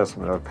return on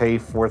investment? If I pay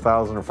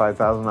 $4,000 or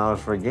 $5,000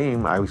 for a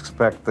game, I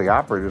expect the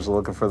operators are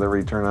looking for their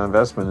return on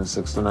investment in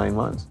 6 to 9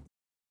 months.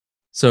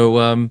 So,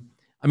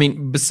 I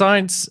mean,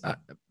 besides,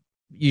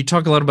 you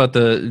talk a lot about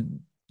the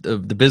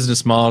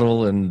business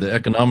model and the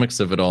economics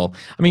of it all.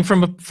 I mean,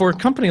 for a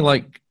company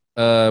like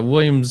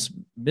Williams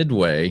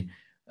Midway,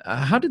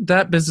 how did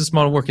that business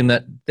model work? In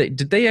that,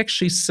 did they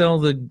actually sell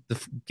the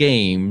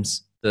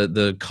games,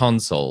 the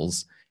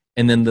consoles,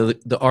 and then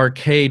the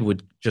arcade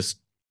would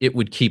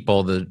keep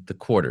all the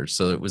quarters?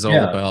 So it was all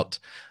about.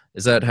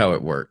 Is that how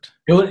it worked?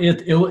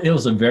 It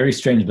was a very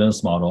strange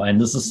business model,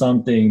 and this is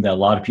something that a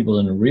lot of people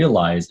didn't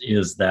realize,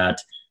 is that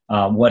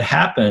what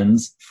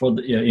happens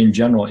in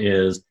general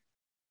is,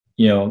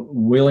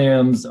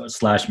 Williams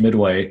 /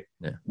 Midway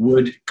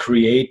would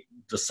create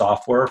the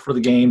software for the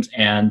games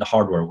and the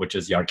hardware, which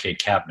is the arcade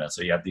cabinet.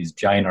 So you have these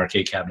giant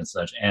arcade cabinets,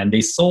 and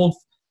they sold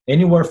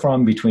anywhere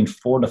from between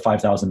 $4,000 to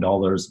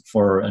 $5,000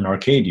 for an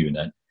arcade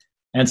unit.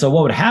 And so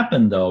what would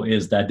happen though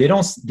is that they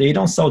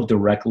don't sell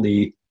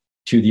directly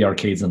to the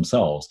arcades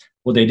themselves.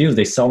 What they do is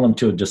they sell them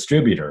to a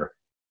distributor.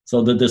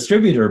 So the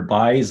distributor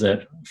buys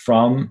it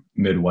from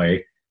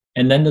Midway,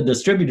 and then the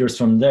distributors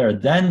from there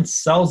then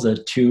sells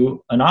it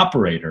to an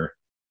operator.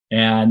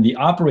 And the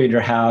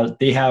operator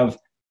have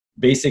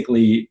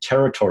basically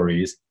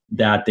territories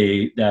that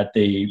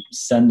they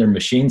send their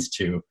machines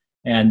to,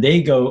 and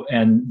they go,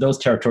 and those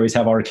territories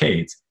have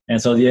arcades. And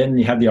so then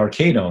you have the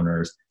arcade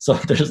owners. So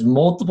there's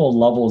multiple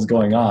levels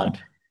going on.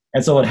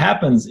 And so what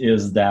happens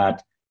is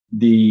that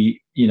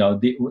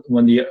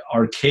when the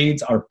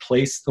arcades are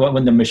placed,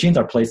 when the machines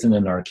are placed in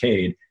an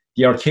arcade,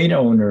 the arcade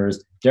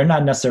owners, they're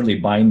not necessarily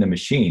buying the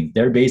machines.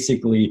 They're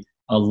basically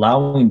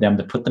allowing them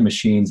to put the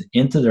machines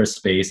into their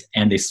space,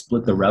 and they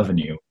split the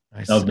revenue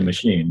of the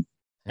machine.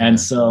 Yeah. And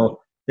so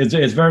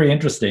it's very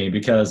interesting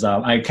because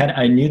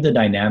I knew the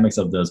dynamics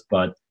of this,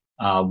 but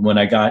when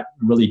I got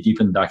really deep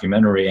in the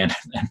documentary and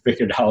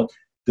figured out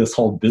this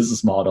whole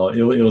business model,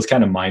 it was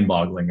kind of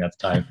mind-boggling at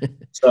the time.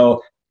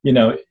 So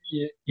a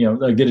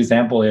good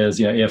example is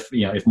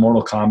if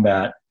Mortal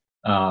Kombat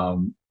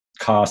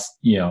cost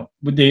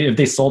if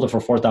they sold it for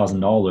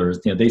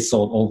 $4,000, they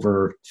sold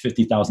over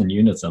 50,000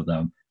 units of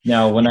them.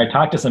 Now, when I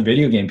talk to some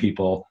video game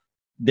people,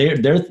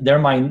 their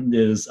mind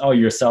is, oh,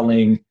 you're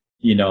selling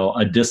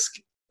a disc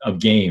of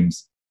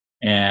games.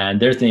 And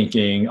they're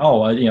thinking,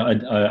 oh,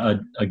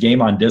 a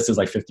game on disc is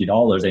like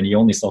 $50, and you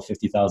only sell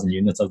 50,000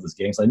 units of this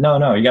game. It's like,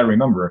 no, you got to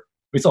remember,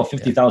 we sold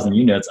 50,000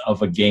 units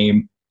of a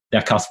game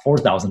that cost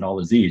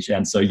 $4,000 each,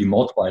 and so you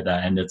multiply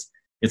that, and it's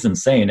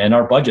insane. And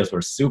our budgets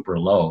were super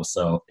low,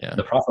 so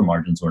the profit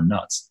margins were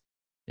nuts.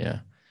 Yeah,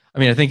 I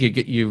mean, I think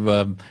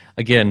you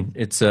again,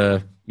 it's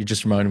you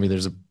just reminded me.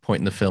 There's a point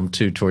in the film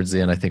too, towards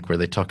the end, I think, where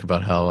they talk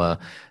about how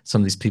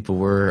some of these people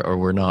were or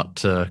were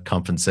not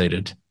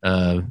compensated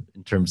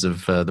in terms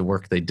of the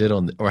work they did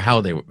or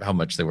how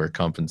much they were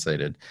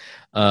compensated.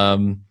 I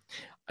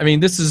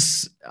mean,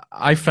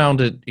 I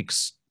found it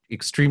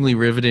extremely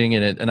riveting,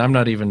 and I'm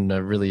not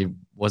even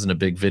wasn't a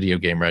big video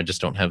gamer. I just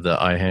don't have the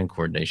eye-hand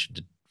coordination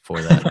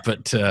for that.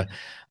 But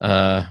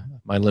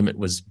my limit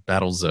was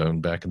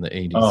Battlezone back in the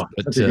 80s. Oh,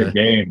 but, that's a good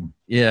game.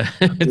 Yeah.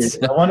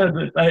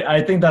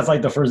 I think that's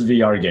like the first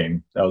VR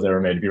game that was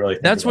ever made, if you really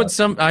think that's what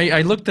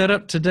I looked that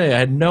up today. I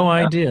had no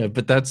idea,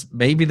 but that's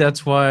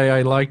why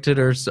I liked it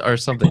or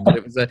something.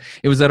 But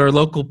it was at our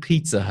local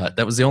Pizza Hut.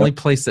 That was the only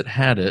place that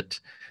had it.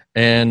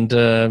 And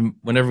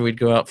whenever we'd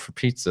go out for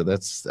pizza,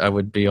 I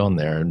would be on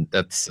there, and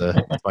that's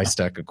my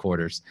stack of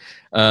quarters.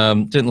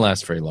 Didn't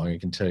last very long, I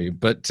can tell you.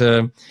 But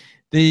I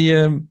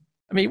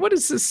mean, what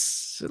is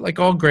this? Like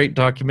all great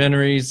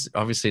documentaries,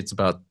 obviously it's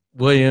about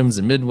Williams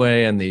and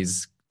Midway and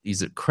these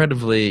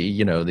incredibly,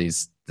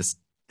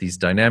 these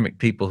dynamic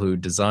people who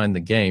design the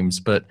games.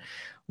 But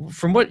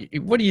from what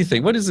do you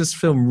think? What is this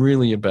film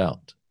really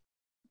about?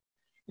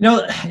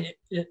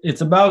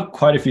 It's about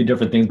quite a few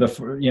different things, but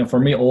for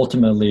me,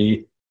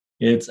 ultimately,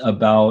 it's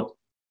about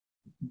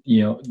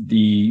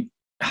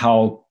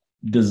how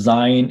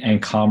design and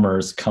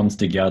commerce comes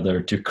together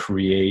to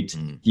create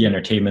the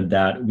entertainment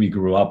that we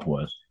grew up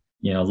with.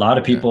 A lot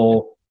of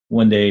people,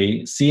 when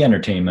they see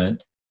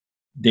entertainment,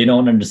 they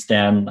don't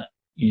understand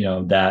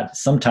that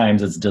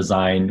sometimes it's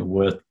designed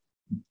with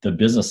the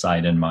business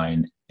side in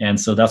mind.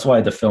 And so that's why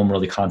the film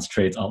really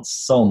concentrates on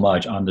so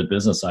much on the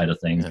business side of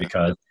things,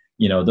 because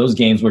those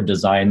games were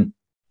designed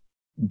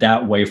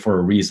that way for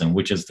a reason,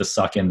 which is to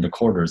suck in the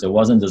quarters. It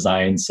wasn't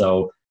designed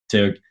to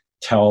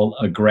tell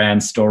a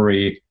grand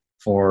story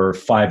for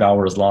 5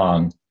 hours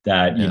long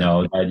that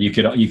that you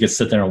could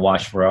sit there and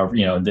watch forever,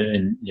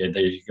 that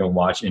you can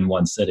watch in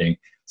one sitting.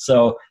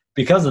 So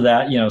because of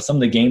that, some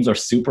of the games are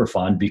super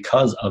fun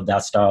because of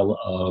that style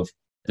of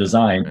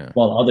design,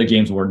 while other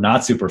games were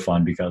not super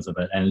fun because of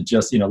it. And it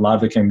just, a lot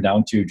of it came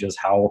down to just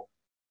how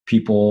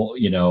people,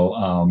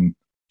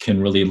 can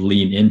really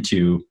lean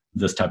into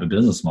this type of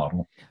business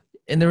model.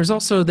 And there was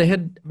also,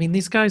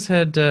 these guys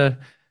had,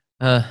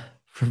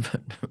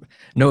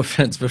 no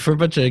offense, but for a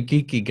bunch of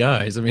geeky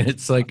guys, I mean,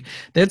 it's like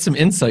they had some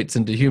insights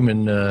into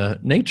human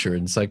nature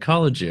and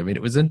psychology. I mean,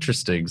 it was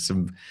interesting.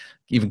 Some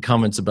even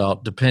comments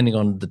about depending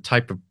on the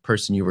type of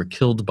person you were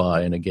killed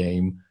by in a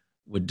game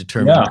would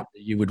determine whether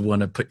you would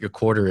want to put your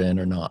quarter in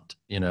or not.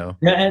 Yeah,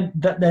 and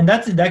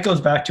that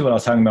goes back to what I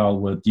was talking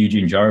about with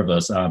Eugene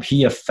Jarvis.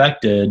 He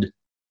affected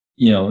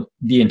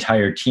the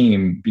entire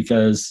team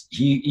because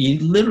he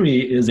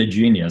literally is a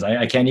genius.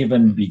 I can't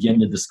even begin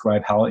to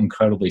describe how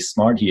incredibly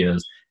smart he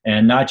is,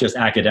 and not just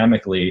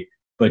academically,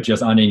 but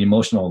just on an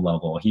emotional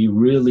level. He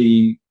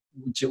really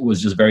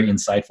was just very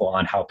insightful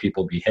on how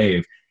people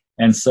behave.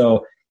 And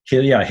so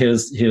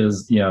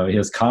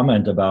his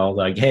comment about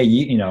like,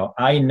 hey,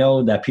 I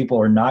know that people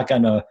are not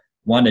gonna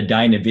want to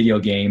die in a video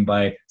game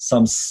by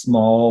some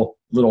small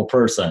little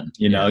person.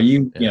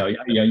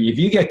 If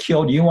you get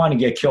killed, you want to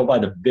get killed by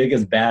the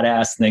biggest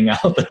badass thing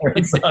out there.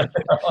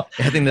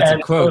 I think that's a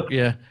quote.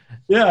 Yeah.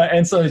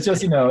 And so it's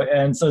just,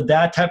 and so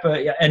that type of,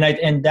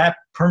 and that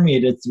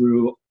permeated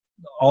through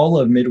all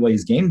of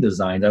Midway's game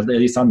design, at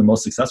least on the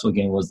most successful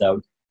game, was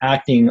that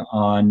acting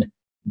on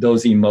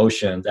those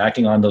emotions,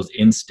 acting on those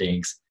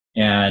instincts,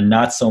 and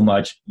not so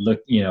much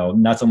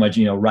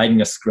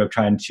writing a script,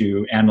 trying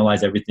to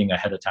analyze everything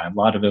ahead of time. A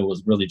lot of it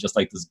was really just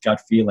like this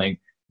gut feeling.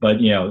 But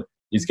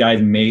these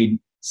guys made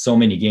so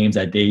many games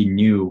that they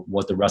knew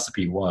what the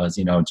recipe was,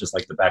 just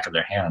like the back of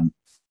their hand.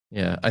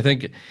 Yeah, I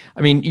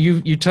mean,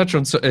 you touch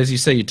on, as you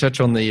say, you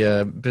touch on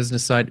the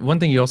business side. One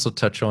thing you also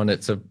touch on,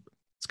 it's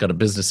got a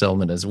business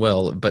element as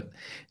well, but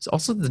it's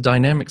also the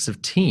dynamics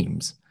of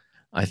teams.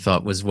 I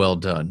thought was well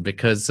done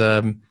because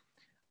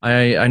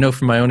I know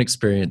from my own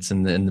experience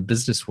in the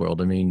business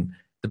world. I mean,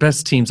 the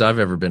best teams I've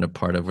ever been a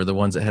part of were the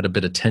ones that had a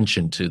bit of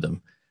tension to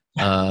them.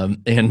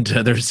 And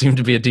there seemed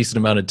to be a decent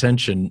amount of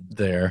tension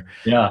there.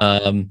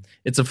 Yeah.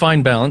 It's a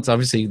fine balance.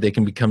 Obviously, they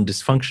can become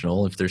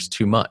dysfunctional if there's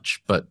too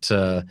much. But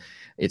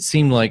it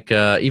seemed like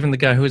even the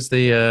guy who was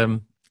the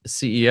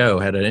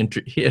CEO had an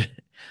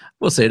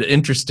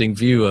interesting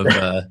view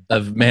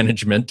of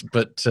management.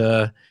 But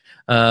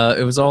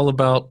it was all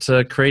about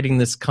creating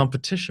this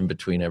competition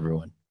between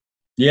everyone.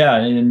 Yeah,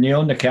 and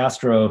Neil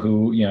Nicastro,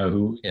 who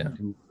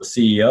the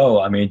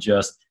CEO. I mean,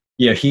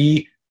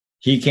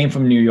 he came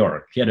from New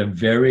York. He had a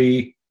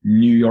very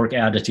New York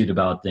attitude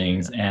about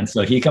things. And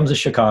so he comes to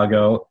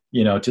Chicago,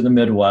 to the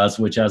Midwest,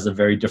 which has a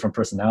very different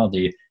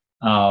personality.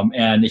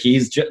 And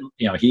he's just,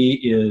 he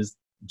is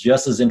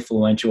just as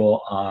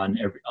influential on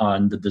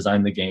the design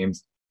of the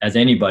games as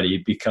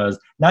anybody, because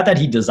not that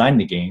he designed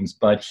the games,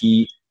 but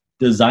he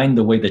designed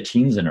the way the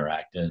teams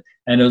interacted.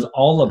 And it was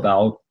all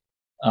about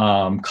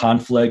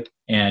conflict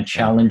and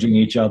challenging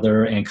each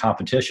other and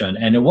competition.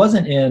 And it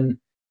wasn't in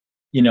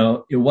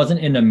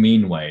a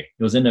mean way.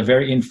 It was in a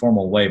very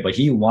informal way, but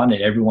he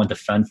wanted everyone to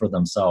fend for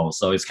themselves.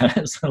 So it's kind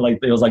of like,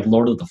 it was like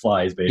Lord of the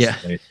Flies,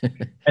 basically. Yeah.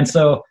 And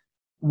so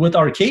with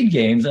arcade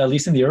games, at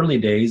least in the early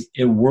days,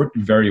 it worked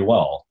very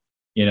well,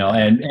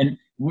 and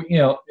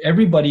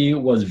everybody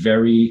was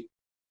very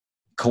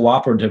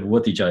cooperative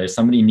with each other. If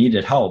somebody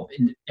needed help,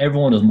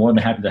 everyone was more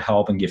than happy to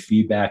help and give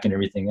feedback and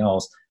everything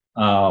else.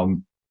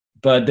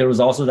 But there was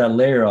also that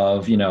layer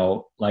of,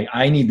 like,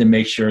 I need to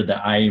make sure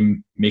that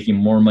I'm making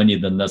more money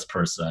than this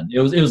person. It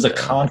was a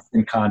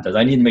constant contest.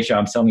 I need to make sure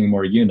I'm selling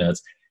more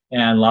units.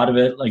 And a lot of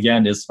it,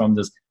 again, is from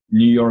this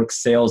New York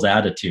sales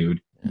attitude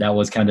that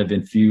was kind of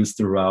infused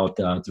throughout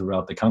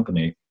the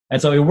company.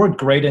 And so it worked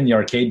great in the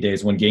arcade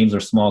days when games are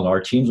small.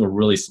 Our teams were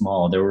really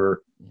small. There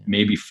were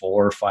maybe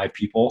 4 or 5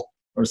 people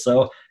or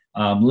so.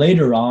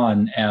 Later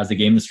on, as the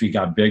game industry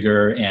got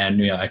bigger,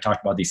 and I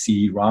talked about these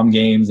CD-ROM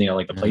games,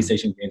 like the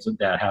PlayStation games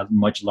that have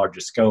much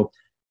larger scope,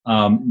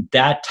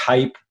 that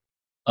type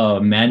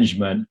of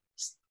management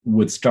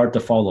would start to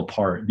fall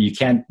apart. You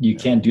can't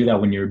do that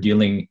when you're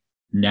dealing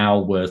now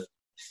with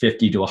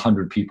 50 to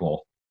 100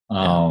 people,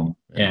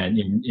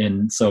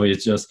 and so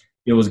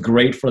it was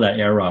great for that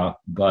era,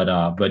 but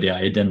yeah,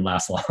 it didn't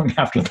last long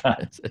after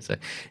that.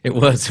 It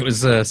was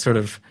sort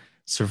of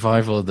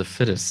survival of the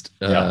fittest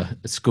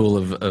school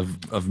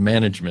of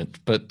management.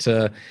 But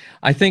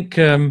I think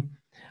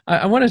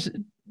I want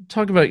to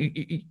talk about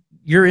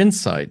your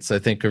insights. I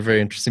think are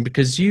very interesting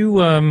because you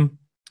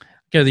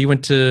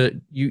went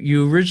to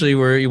you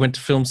went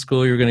to film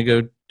school. You were going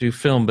to go do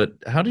film, but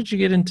how did you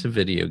get into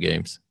video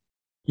games?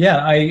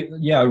 I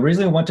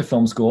originally went to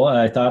film school.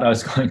 I thought I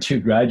was going to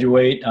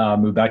graduate,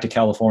 move back to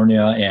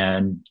California,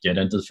 and get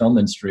into the film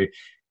industry.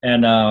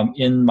 And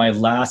in my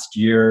last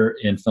year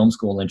in film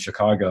school in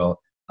Chicago,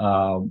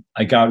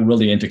 I got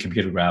really into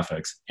computer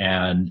graphics,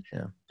 and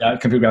that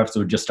computer graphics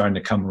were just starting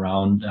to come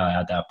around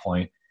at that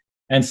point.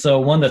 And so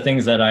one of the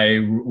things that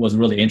I was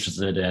really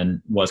interested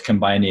in was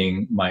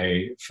combining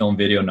my film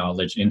video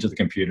knowledge into the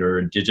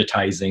computer,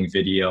 digitizing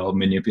video,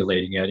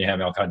 manipulating it, and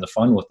having all kinds of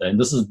fun with it. And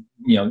this is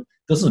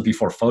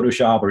before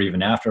Photoshop or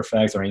even After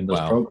Effects or any of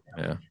those programs.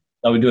 Yeah.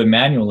 I would do it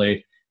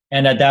manually.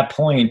 And at that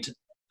point,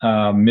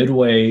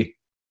 Midway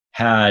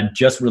had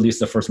just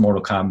released the first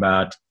Mortal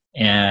Kombat,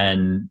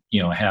 and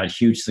had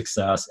huge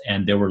success,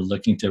 and they were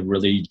looking to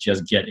really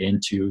just get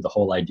into the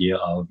whole idea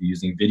of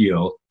using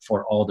video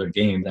for all their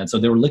games. And so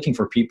they were looking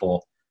for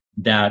people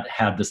that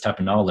had this type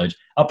of knowledge.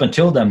 Up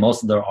until then,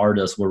 most of their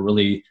artists were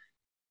really,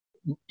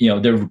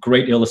 they're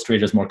great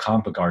illustrators, more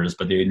comic book artists,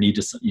 but they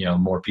needed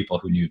more people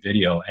who knew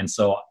video. And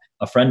so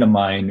a friend of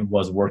mine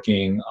was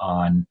working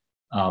on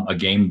a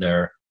game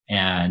there,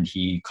 and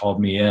he called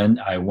me in.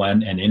 I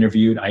went and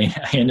interviewed. I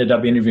ended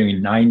up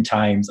interviewing 9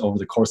 times over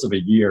the course of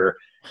a year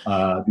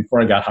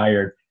before I got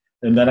hired.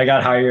 And then I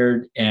got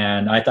hired,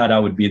 and I thought I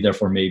would be there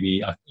for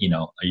maybe a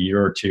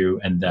year or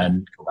 2, and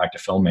then go back to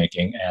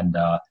filmmaking. And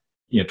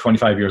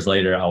 25 years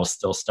later, I was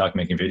still stuck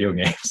making video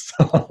games.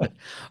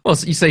 Well,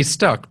 so you say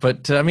stuck,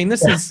 but I mean,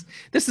 this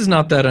is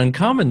not that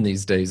uncommon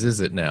these days,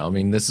 is it? Now, I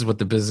mean, this is what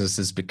the business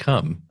has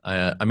become.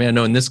 I mean, I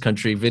know in this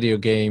country, video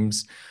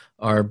games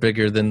are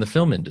bigger than the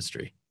film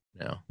industry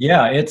now.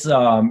 Yeah, it's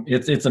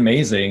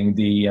amazing.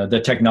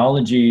 The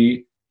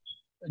technology.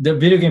 The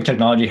video game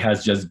technology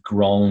has just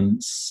grown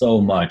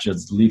so much.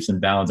 It's leaps and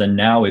bounds, and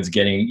now it's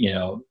getting,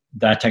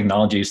 that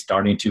technology is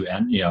starting to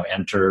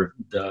enter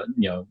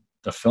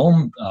the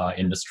film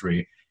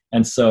industry.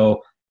 And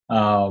so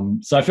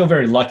So I feel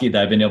very lucky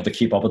that I've been able to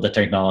keep up with the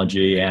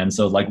technology. And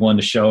so like when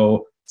the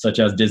show such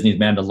as Disney's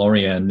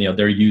Mandalorian,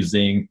 they're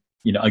using,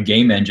 a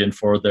game engine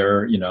for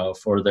their,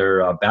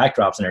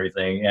 backdrops and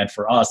everything. And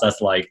for us, that's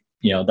like,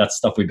 that's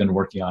stuff we've been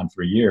working on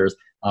for years.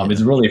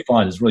 It's really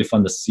fun. It's really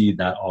fun to see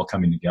that all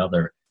coming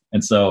together.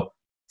 And so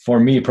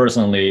for me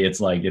personally, it's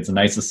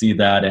nice to see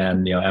that.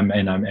 And,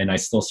 I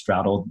still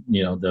straddle,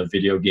 the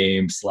video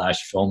game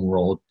 / film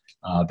world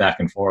back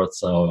and forth.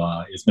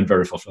 So it's been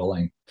very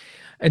fulfilling.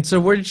 And so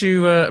where did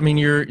you,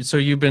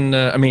 you've been,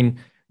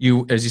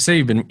 as you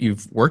say,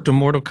 you've worked on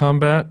Mortal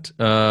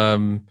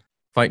Kombat,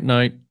 Fight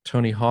Night,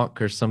 Tony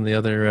Hawk, or some of the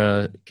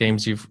other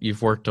games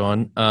you've worked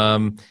on.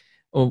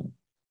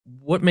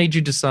 What made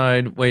you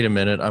decide, wait a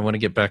minute, I want to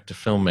get back to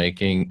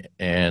filmmaking,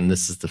 and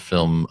this is the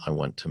film I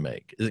want to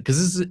make? Because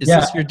is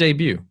this your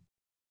debut?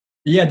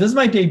 Yeah, this is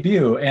my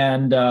debut,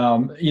 and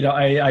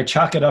I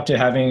chalk it up to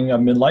having a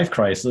midlife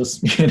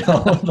crisis,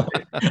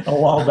 a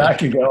while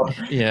back ago.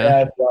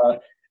 Yeah.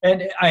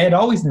 And I had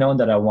always known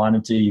that I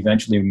wanted to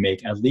eventually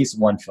make at least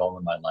one film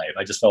in my life.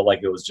 I just felt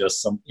like it was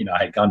just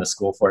I had gone to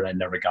school for it and I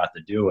never got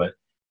to do it.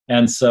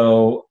 And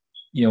so,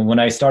 when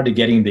I started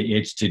getting the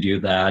itch to do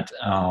that,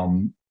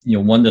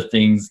 one of the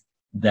things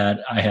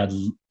that I had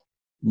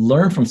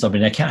learned from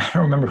somebody, I don't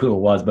remember who it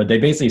was, but they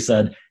basically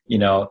said,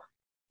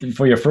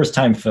 for your first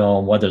time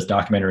film, whether it's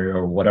documentary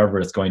or whatever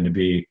it's going to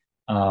be,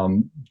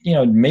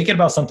 make it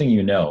about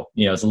something,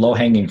 it's a low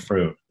hanging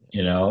fruit,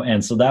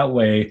 and so that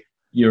way,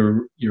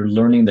 you're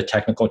learning the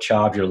technical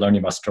chops, you're learning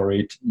about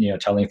story,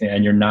 telling things,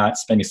 and you're not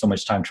spending so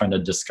much time trying to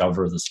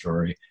discover the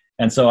story.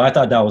 And so I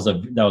thought that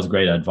was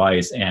great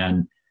advice.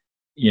 And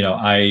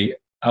I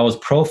was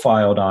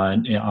profiled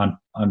on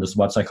this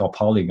website called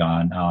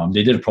Polygon.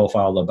 They did a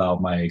profile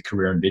about my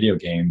career in video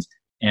games,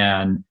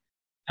 and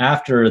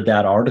after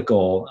that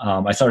article,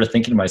 I started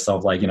thinking to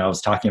myself, I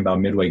was talking about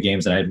Midway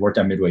Games, and I had worked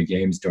at Midway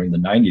Games during the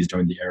 90s,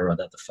 during the era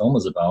that the film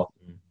was about.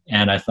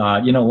 And I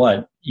thought, you know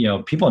what,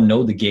 people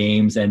know the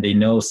games and they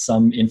know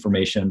some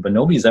information, but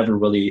nobody's ever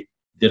really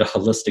did a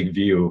holistic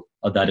view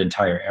of that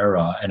entire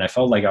era. And I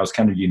felt like I was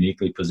kind of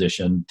uniquely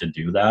positioned to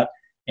do that.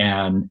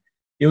 And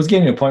it was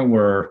getting to a point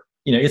where,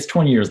 it's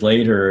 20 years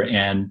later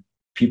and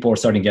people are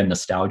starting to get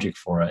nostalgic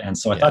for it. And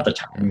so I thought the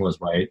timing was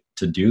right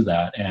to do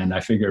that. And I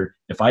figured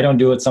if I don't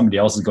do it, somebody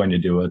else is going to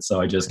do it. So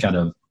I just kind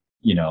of,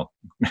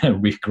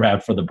 we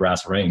grabbed for the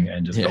brass ring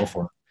and just go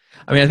for it.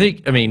 I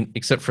think,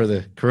 except for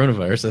the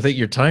coronavirus, I think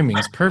your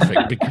timing's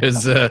perfect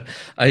because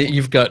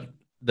you've got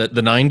the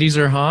 90s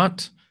are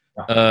hot.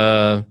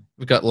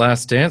 We've got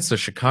Last Dance, so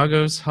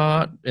Chicago's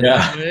hot. In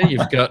that way.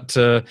 You've got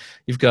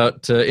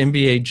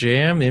NBA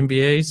Jam.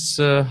 NBA's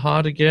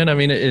hot again.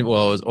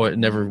 It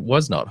never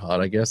was not hot,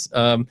 I guess.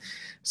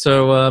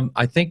 So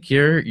I think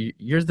you're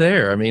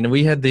there.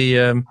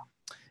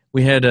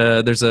 We had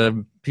there's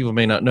a, people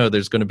may not know,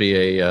 there's going to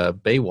be a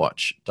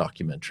Baywatch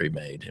documentary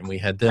made, and we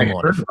had them on.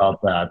 I heard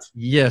about that.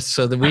 Yes,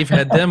 so that we've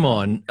had them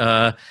on,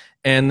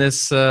 and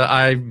this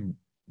I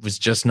was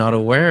just not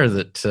aware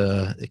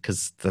that,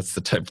 because that's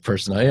the type of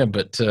person I am,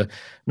 but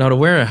not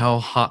aware of how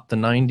hot the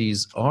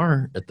 90s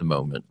are at the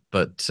moment.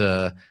 But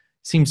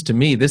seems to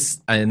me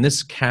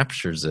this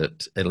captures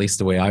it, at least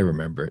the way I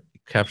remember it.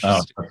 It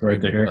captures it. That's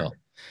great to hear. Well.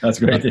 That's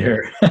great to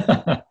hear.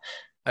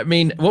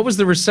 What was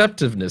the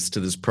receptiveness to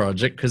this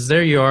project? Because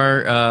there you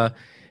are.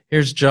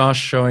 Here's Josh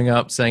showing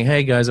up saying,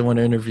 "Hey guys, I want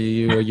to interview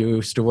you. You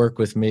used to work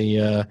with me,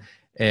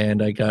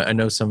 and I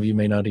know some of you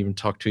may not even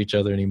talk to each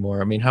other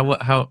anymore."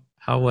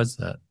 How was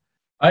that?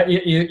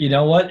 You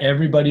know what?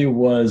 Everybody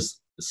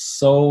was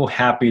so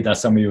happy that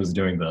somebody was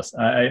doing this.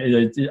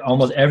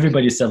 Almost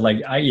everybody said,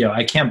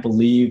 I can't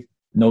believe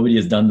nobody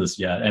has done this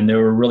yet, and they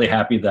were really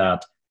happy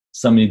that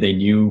somebody they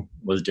knew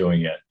was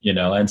doing it.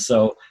 And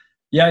so.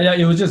 Yeah,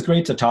 it was just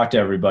great to talk to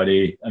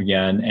everybody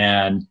again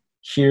and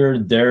hear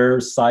their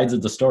sides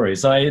of the story.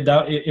 So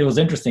it was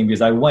interesting because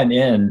I went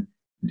in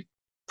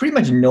pretty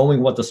much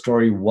knowing what the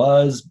story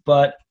was,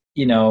 but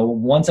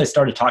once I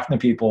started talking to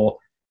people,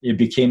 it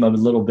became a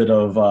little bit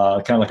of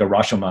kind of like a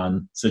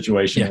Rashomon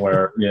situation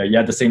where you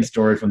had the same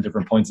story from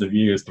different points of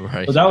views.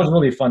 Right. So that was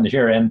really fun to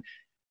hear. And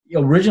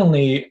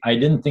originally, I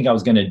didn't think I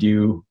was going to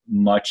do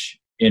much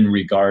in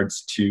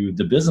regards to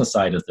the business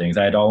side of things.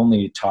 I had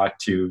only talked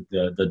to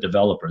the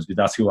developers because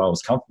that's who I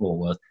was comfortable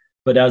with.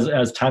 But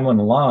as time went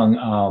along,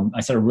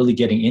 I started really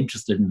getting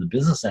interested in the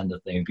business end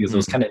of things because it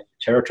was kind of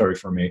territory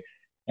for me.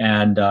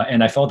 And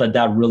I felt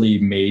that really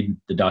made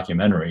the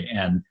documentary.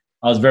 And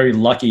I was very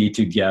lucky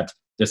to get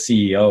the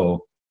CEO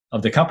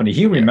of the company.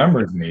 He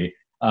remembered me.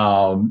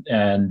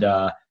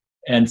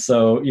 And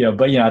so,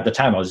 but at the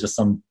time I was just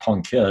some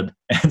punk kid.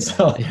 And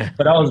so,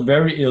 but I was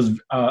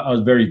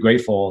very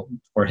grateful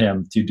for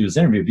him to do this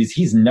interview because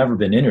he's never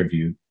been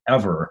interviewed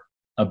ever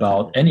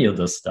about any of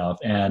this stuff.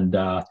 And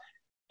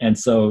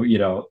so,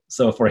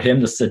 so for him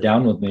to sit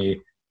down with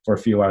me for a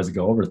few hours to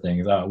go over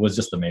things was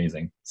just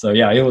amazing. So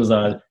yeah, it was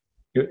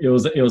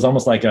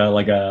almost like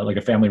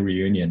a family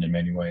reunion in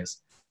many ways.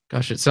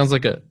 Gosh, it sounds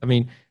like a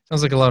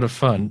lot of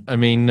fun.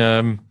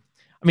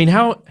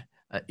 How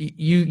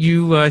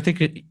you I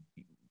think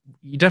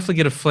you definitely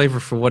get a flavor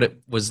for what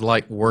it was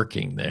like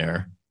working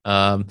there.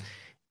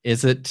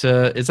 Is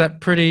that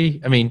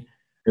pretty? I mean,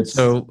 that's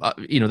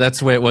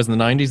the way it was in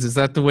the '90s. Is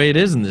that the way it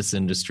is in this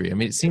industry? I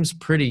mean, it seems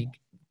pretty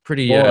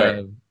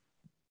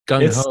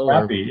gung It's ho.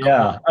 scrappy,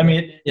 yeah. I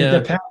mean, it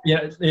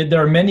depends.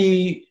 There are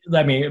many.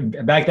 I mean,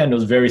 back then it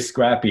was very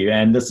scrappy,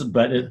 and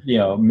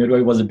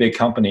Midway was a big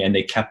company, and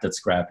they kept it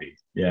scrappy.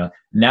 Yeah.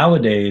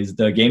 Nowadays,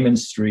 the game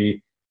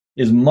industry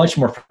is much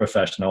more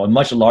professional and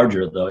much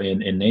larger, though,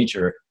 in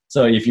nature.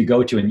 So if you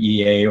go to an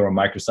EA or a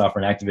Microsoft or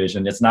an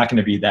Activision, it's not going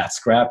to be that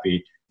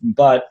scrappy.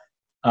 But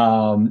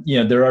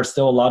there are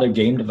still a lot of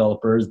game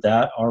developers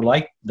that are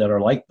like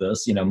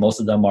this. Most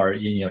of them are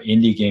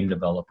indie game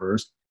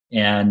developers.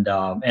 And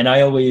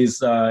I always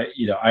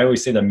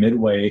say that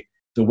Midway,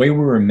 the way we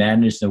were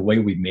managed, the way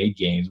we made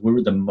games, we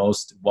were the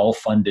most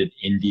well-funded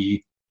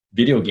indie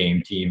video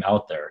game team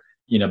out there.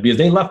 Because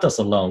they left us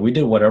alone. We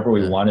did whatever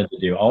we wanted to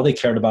do. All they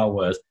cared about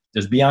was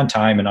just be on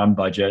time and on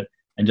budget,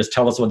 and just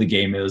tell us what the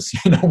game is.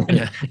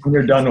 When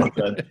you're done with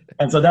it.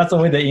 And so that's the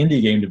way the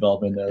indie game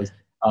development is.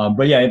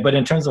 But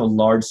in terms of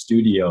large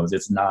studios,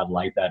 it's not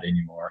like that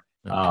anymore.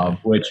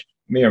 Which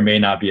may or may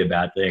not be a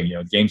bad thing.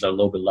 Games are a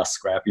little bit less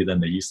scrappy than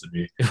they used to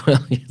be.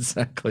 Well,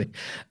 exactly.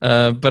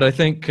 But I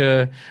think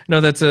that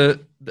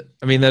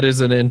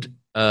is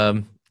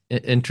an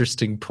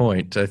interesting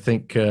point. I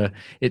think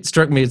it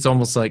struck me. It's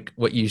almost like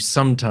what you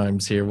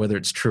sometimes hear, whether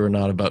it's true or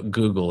not, about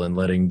Google and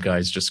letting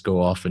guys just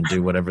go off and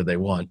do whatever they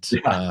want.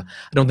 I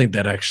don't think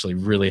that actually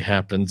really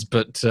happens,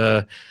 but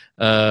no,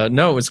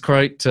 it was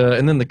quite.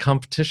 And then the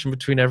competition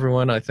between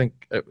everyone, I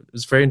think, it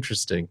was very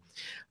interesting.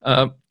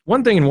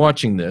 One thing in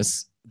watching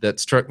this that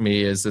struck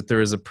me is that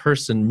there is a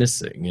person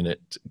missing in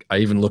it. I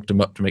even looked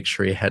him up to make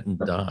sure he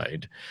hadn't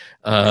died.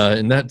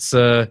 And that's.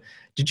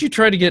 Did you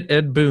try to get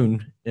Ed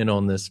Boon in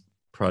on this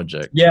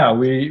project? Yeah,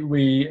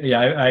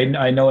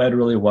 I know Ed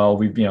really well.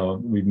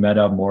 We've met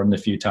up more than a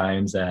few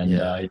times,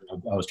 and I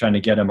was trying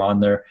to get him on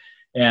there,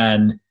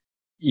 and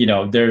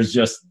it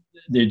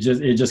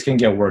just can't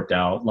get worked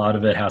out. A lot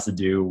of it has to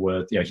do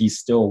with he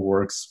still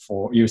works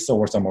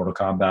on Mortal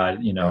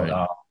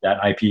Kombat. That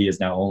IP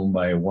is now owned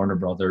by Warner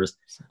Brothers,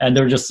 and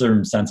there are just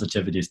certain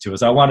sensitivities to it.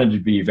 So I wanted to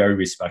be very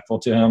respectful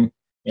to him,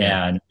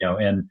 and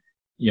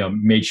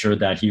made sure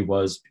that he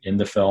was in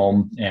the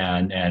film,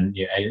 and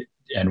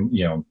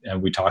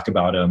we talk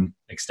about him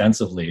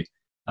extensively.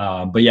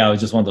 But it was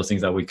just one of those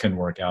things that we couldn't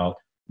work out.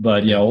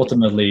 But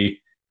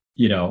ultimately,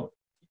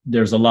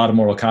 there's a lot of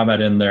Mortal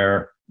Kombat in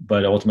there,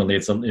 but ultimately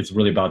it's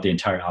really about the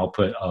entire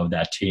output of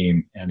that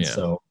team, and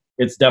so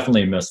it's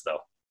definitely a miss, though.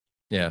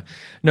 Yeah,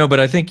 no, but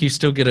I think you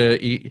still get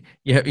you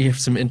have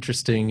some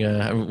interesting.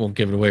 I won't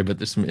give it away, but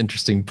there's some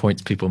interesting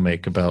points people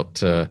make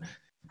about.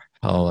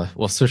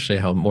 Especially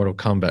how Mortal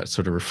Kombat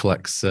sort of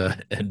reflects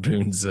Ed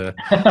Boon's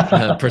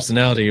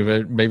personality,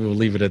 but maybe we'll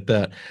leave it at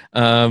that.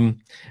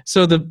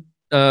 So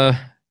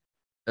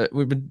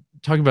we've been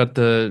talking about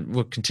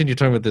we'll continue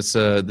talking about this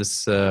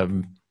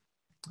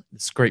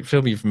great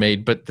film you've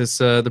made, but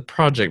the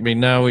project. I mean,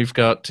 now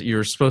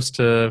you're supposed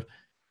to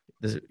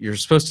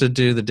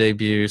do the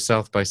debut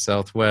South by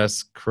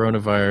Southwest.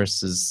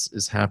 Coronavirus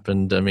has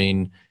happened. I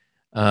mean,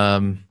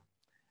 how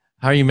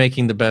are you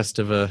making the best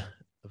of a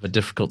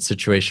difficult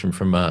situation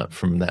from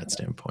that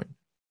standpoint?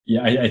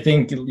 Yeah, I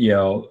think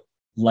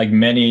like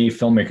many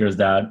filmmakers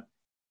that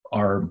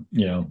are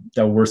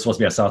that we're supposed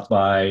to be at South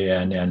by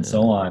and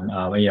so on.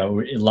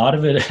 A lot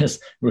of it is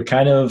we're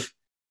kind of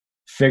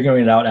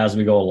figuring it out as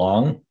we go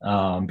along,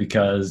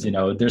 because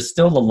there's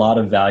still a lot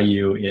of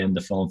value in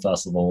the film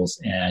festivals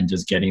and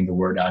just getting the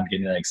word out and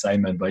getting that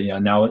excitement. But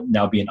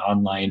now being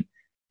online,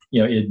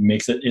 it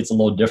makes it's a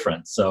little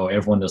different. So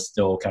everyone is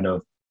still kind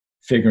of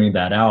figuring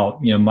that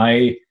out.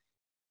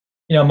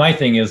 My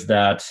thing is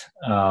that,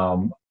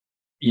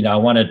 I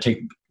want to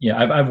take,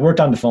 I've worked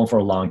on the film for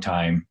a long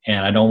time,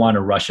 and I don't want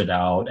to rush it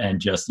out and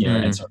just,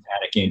 and start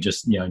panicking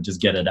and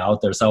just get it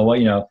out there. So,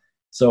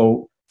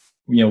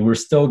 we're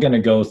still going to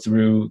go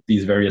through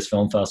these various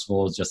film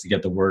festivals just to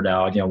get the word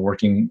out,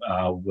 working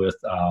with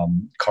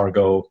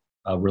Cargo,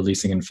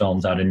 releasing in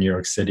films out in New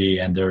York City,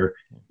 and they're,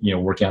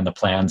 working on the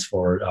plans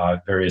for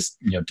various,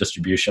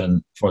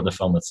 distribution for the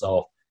film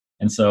itself.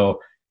 And so,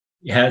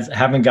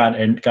 haven't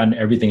gotten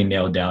everything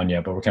nailed down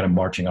yet, but we're kind of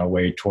marching our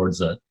way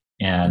towards it,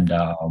 and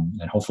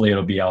hopefully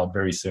it'll be out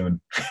very soon.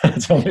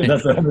 That's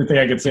the only thing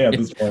I can say at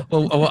this point.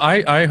 Well,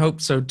 I hope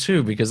so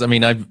too, because I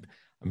mean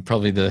I'm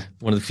probably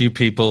one of the few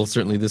people,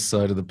 certainly this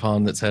side of the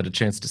pond, that's had a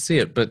chance to see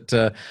it. But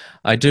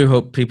I do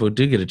hope people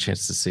do get a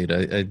chance to see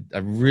it. I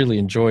really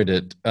enjoyed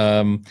it.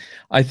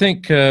 I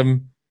think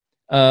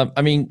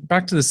I mean,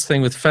 back to this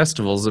thing with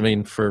festivals. I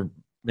mean, for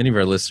many of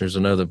our listeners,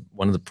 I know that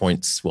one of the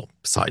points, well,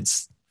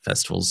 besides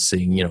festivals,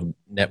 seeing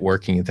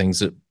networking and things,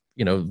 that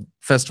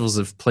festivals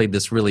have played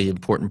this really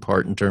important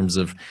part in terms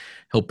of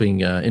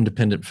helping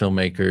independent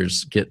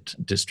filmmakers get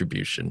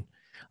distribution.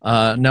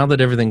 Now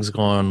that everything's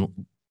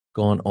gone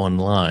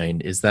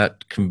online, is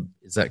that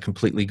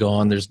completely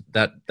gone? There's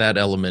that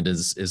element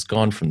is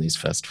gone from these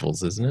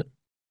festivals, isn't it?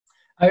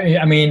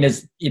 I mean,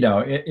 it's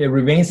it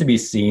remains to be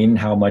seen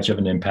how much of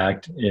an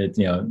impact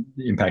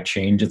impact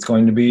change it's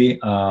going to be.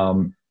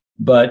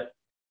 But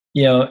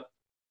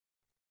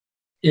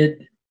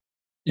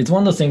it's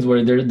one of those things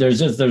where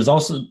there's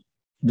also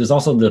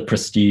the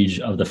prestige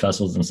of the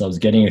festivals themselves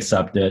getting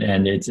accepted,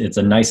 and it's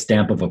a nice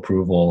stamp of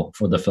approval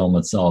for the film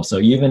itself. So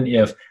even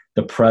if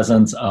the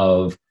presence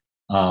of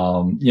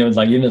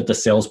even if the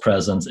sales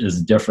presence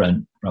is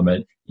different from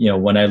it,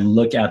 when I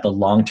look at the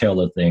long tail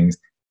of things,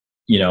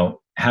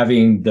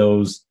 having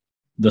the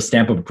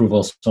stamp of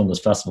approval from those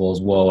festivals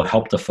will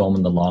help the film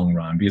in the long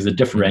run, because it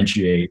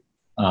differentiate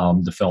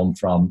the film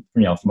from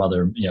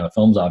other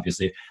films.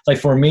 Obviously, like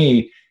for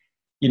me,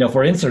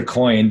 for Insert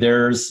Coin,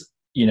 there's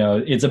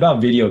it's about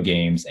video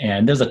games,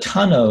 and there's a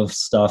ton of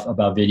stuff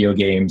about video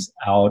games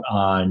out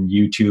on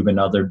YouTube and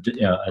other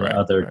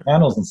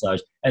channels and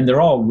such, and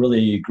they're all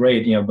really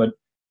great. But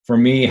for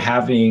me,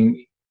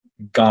 having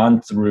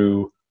gone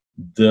through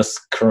this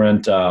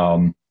current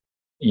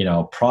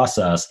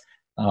process,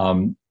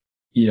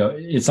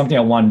 it's something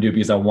I wanted to do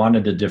because I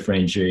wanted to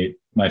differentiate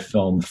my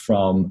film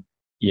from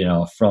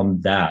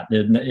that,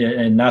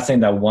 and not saying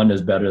that one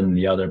is better than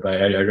the other,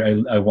 but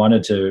I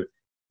wanted to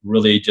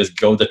really just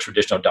go the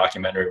traditional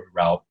documentary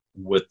route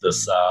with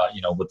this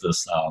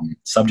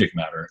subject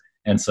matter,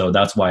 and so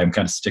that's why I'm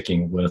kind of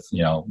sticking with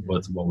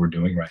with what we're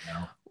doing right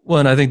now. Well,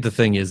 and I think the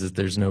thing is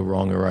there's no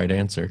wrong or right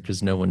answer,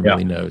 because no one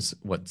really knows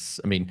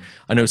I mean,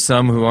 I know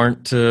some who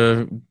aren't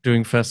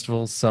doing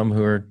festivals, some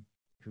who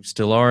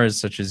still are,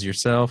 such as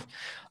yourself.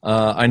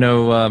 I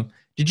know,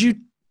 did you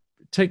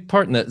take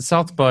part in that?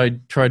 South by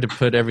tried to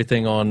put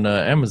everything on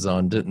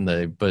Amazon, didn't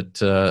they?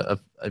 But a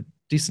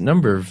decent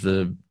number of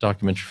the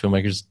documentary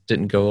filmmakers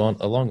didn't go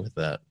along with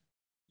that.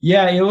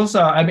 Yeah, it was.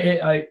 I mean,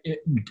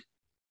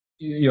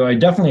 I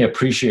definitely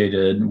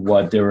appreciated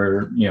what they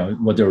were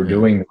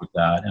doing with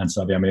that and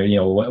stuff. I mean,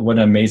 what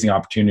an amazing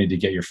opportunity to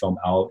get your film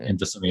out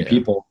into so many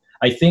people.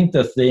 I think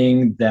the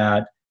thing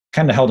that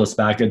kind of held us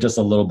back just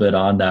a little bit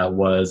on that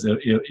was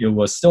it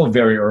was still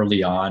very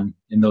early on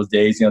in those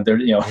days.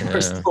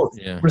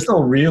 We're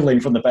still reeling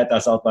from the fact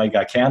that South by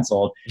got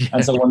canceled,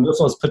 and so when this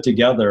was put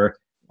together,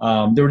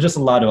 there were just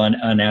a lot of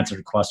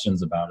unanswered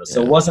questions about it.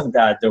 So it wasn't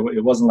that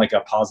it wasn't like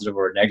a positive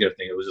or a negative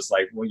thing. It was just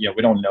like, well,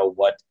 we don't know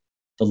what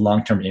the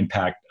long-term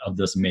impact of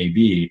this may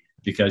be,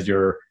 because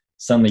you're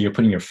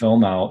putting your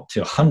film out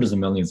to hundreds of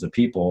millions of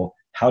people.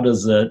 How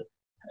does it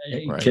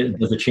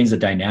does it change the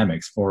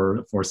dynamics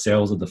for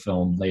sales of the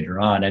film later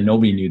on? And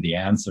nobody knew the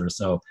answer,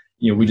 so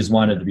we just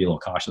wanted to be a little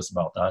cautious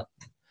about that.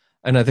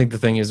 And I think the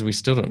thing is, we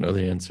still don't know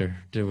the answer,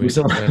 do we?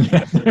 I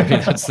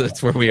mean,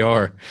 that's where we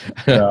are.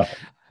 Yeah.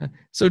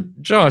 So,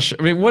 Josh,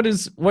 I mean,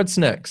 what's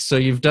next? So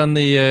you've done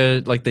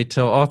the like they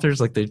tell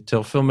authors, like they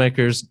tell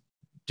filmmakers,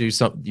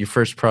 your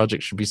first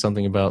project should be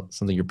something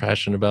you're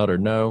passionate about, or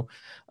no?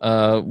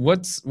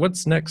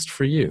 What's next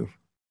for you?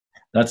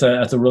 That's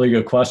a really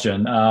good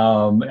question.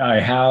 I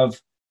have,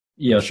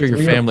 I'm sure your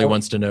family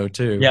wants to know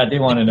too. Yeah, they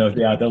want to know.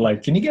 Yeah, they're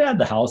like, "Can you get out of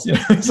the house?"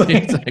 It's like,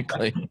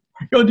 exactly.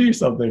 Go do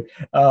something.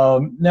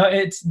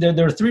 No,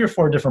 there are 3 or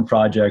 4 different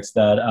projects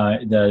that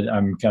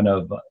I'm kind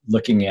of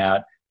looking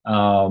at.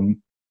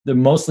 They're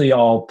mostly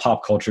all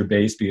pop culture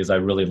based, because I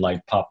really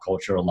like pop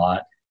culture a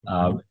lot.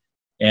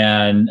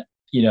 And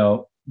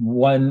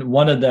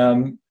one of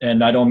them,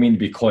 and I don't mean to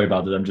be coy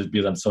about them, just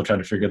because I'm still trying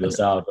to figure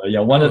this out. But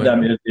one of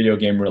them is video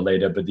game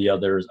related, but the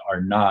others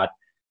are not.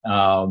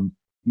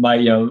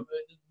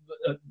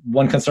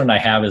 One concern I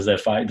have is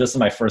this is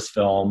my first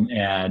film,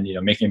 and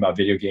making about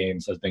video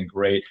games has been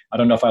great. I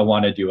don't know if I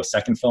want to do a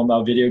second film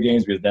about video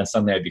games, because then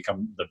suddenly I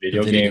become the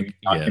video game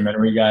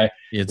documentary guy.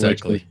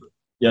 Exactly.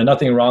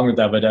 Nothing wrong with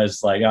that, but I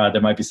was like,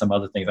 there might be some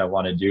other things I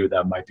want to do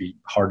that might be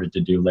harder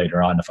to do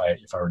later on if I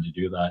were to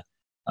do that.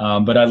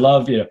 But I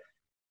love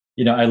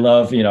I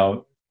love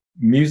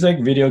music,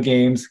 video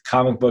games,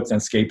 comic books, and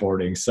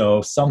skateboarding.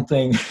 So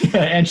something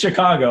and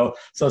Chicago.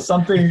 So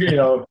something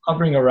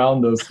hovering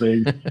around those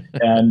things,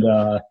 and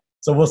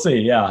so we'll see.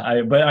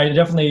 Yeah, but I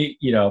definitely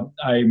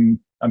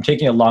I'm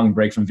taking a long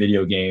break from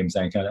video games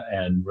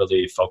and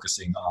really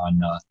focusing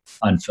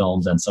on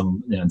films and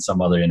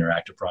some other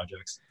interactive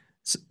projects.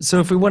 So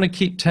if we want to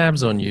keep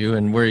tabs on you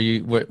and what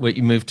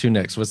you move to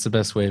next, what's the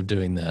best way of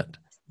doing that?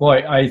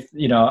 Boy,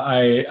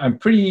 I'm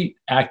pretty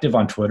active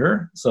on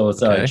Twitter, so it's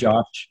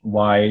Josh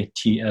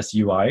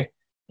YTSUI,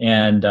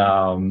 and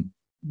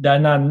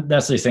that not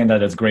necessarily saying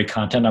that it's great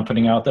content I'm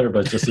putting out there,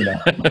 but just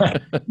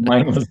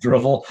mindless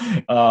drivel.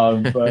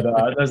 But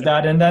there's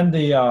that, and then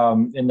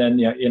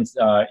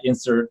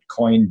Insert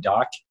Coin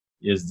Doc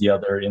is the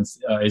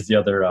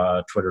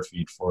other Twitter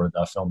feed for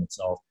the film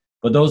itself.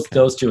 But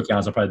those 2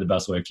 accounts are probably the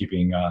best way of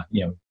keeping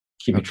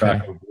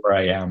track of where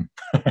I am.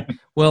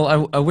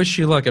 Well, I wish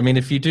you luck. I mean,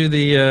 if you do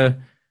the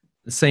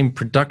same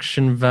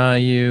production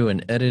value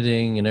and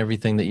editing and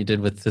everything that you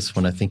did with this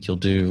one, I think you'll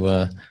do.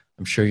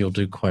 I'm sure you'll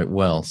do quite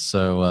well.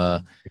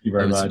 So thank you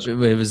very much. It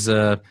was.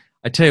 I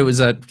tell you, it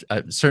was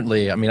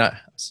certainly. I mean, I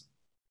was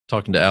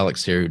talking to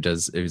Alex here, it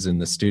was in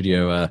the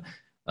studio.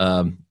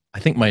 I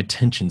think my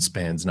attention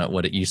span's not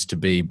what it used to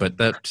be, but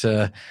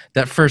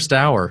that first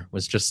hour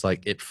was just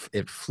like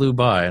it flew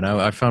by, and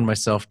I found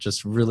myself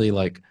just really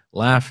like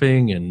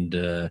laughing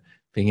and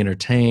being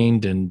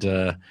entertained, and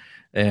I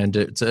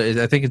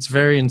think it's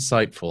very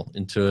insightful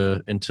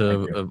into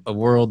a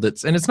world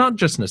that's, and it's not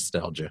just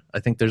nostalgia. I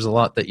think there's a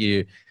lot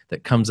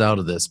that comes out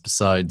of this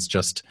besides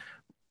just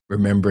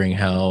remembering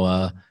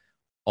how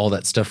all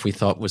that stuff we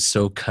thought was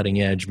so cutting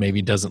edge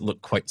maybe doesn't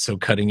look quite so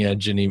cutting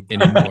edge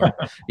anymore,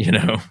 you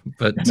know.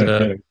 But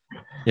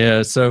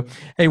yeah, so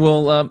hey,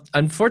 well,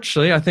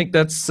 unfortunately, I think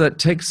that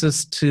takes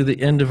us to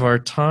the end of our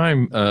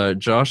time,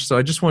 Josh. So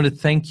I just want to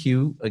thank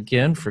you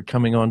again for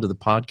coming on to the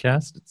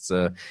podcast. It's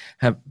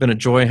been a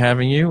joy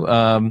having you.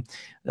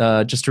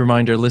 Just to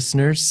remind our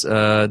listeners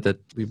that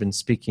we've been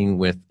speaking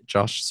with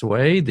Josh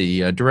Tsui,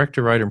 the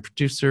director, writer, and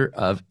producer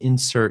of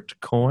Insert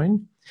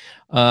Coin.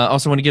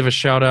 Also want to give a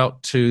shout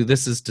out to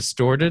This Is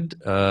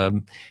Distorted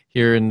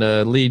here in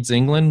Leeds,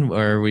 England,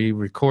 where we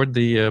record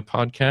the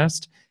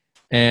podcast.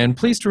 And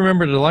please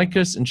remember to like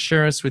us and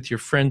share us with your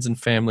friends and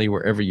family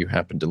wherever you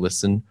happen to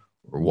listen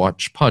or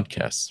watch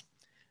podcasts.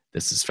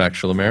 This is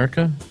Factual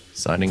America,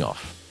 signing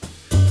off.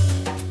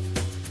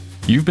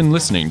 You've been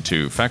listening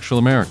to Factual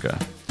America.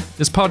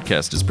 This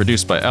podcast is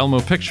produced by Alamo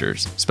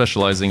Pictures,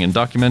 specializing in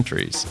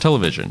documentaries,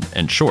 television,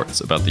 and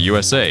shorts about the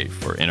USA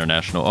for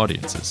international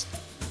audiences.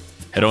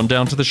 Head on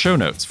down to the show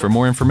notes for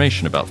more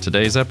information about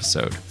today's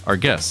episode, our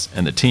guests,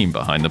 and the team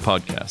behind the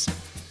podcast.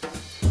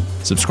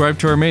 Subscribe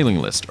to our mailing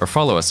list or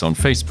follow us on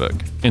Facebook,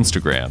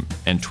 Instagram,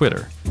 and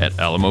Twitter at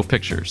Alamo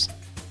Pictures.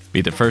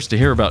 Be the first to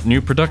hear about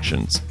new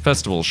productions,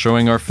 festivals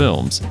showing our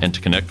films, and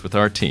to connect with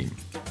our team.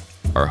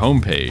 Our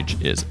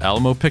homepage is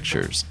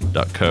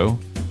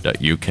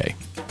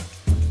alamopictures.co.uk.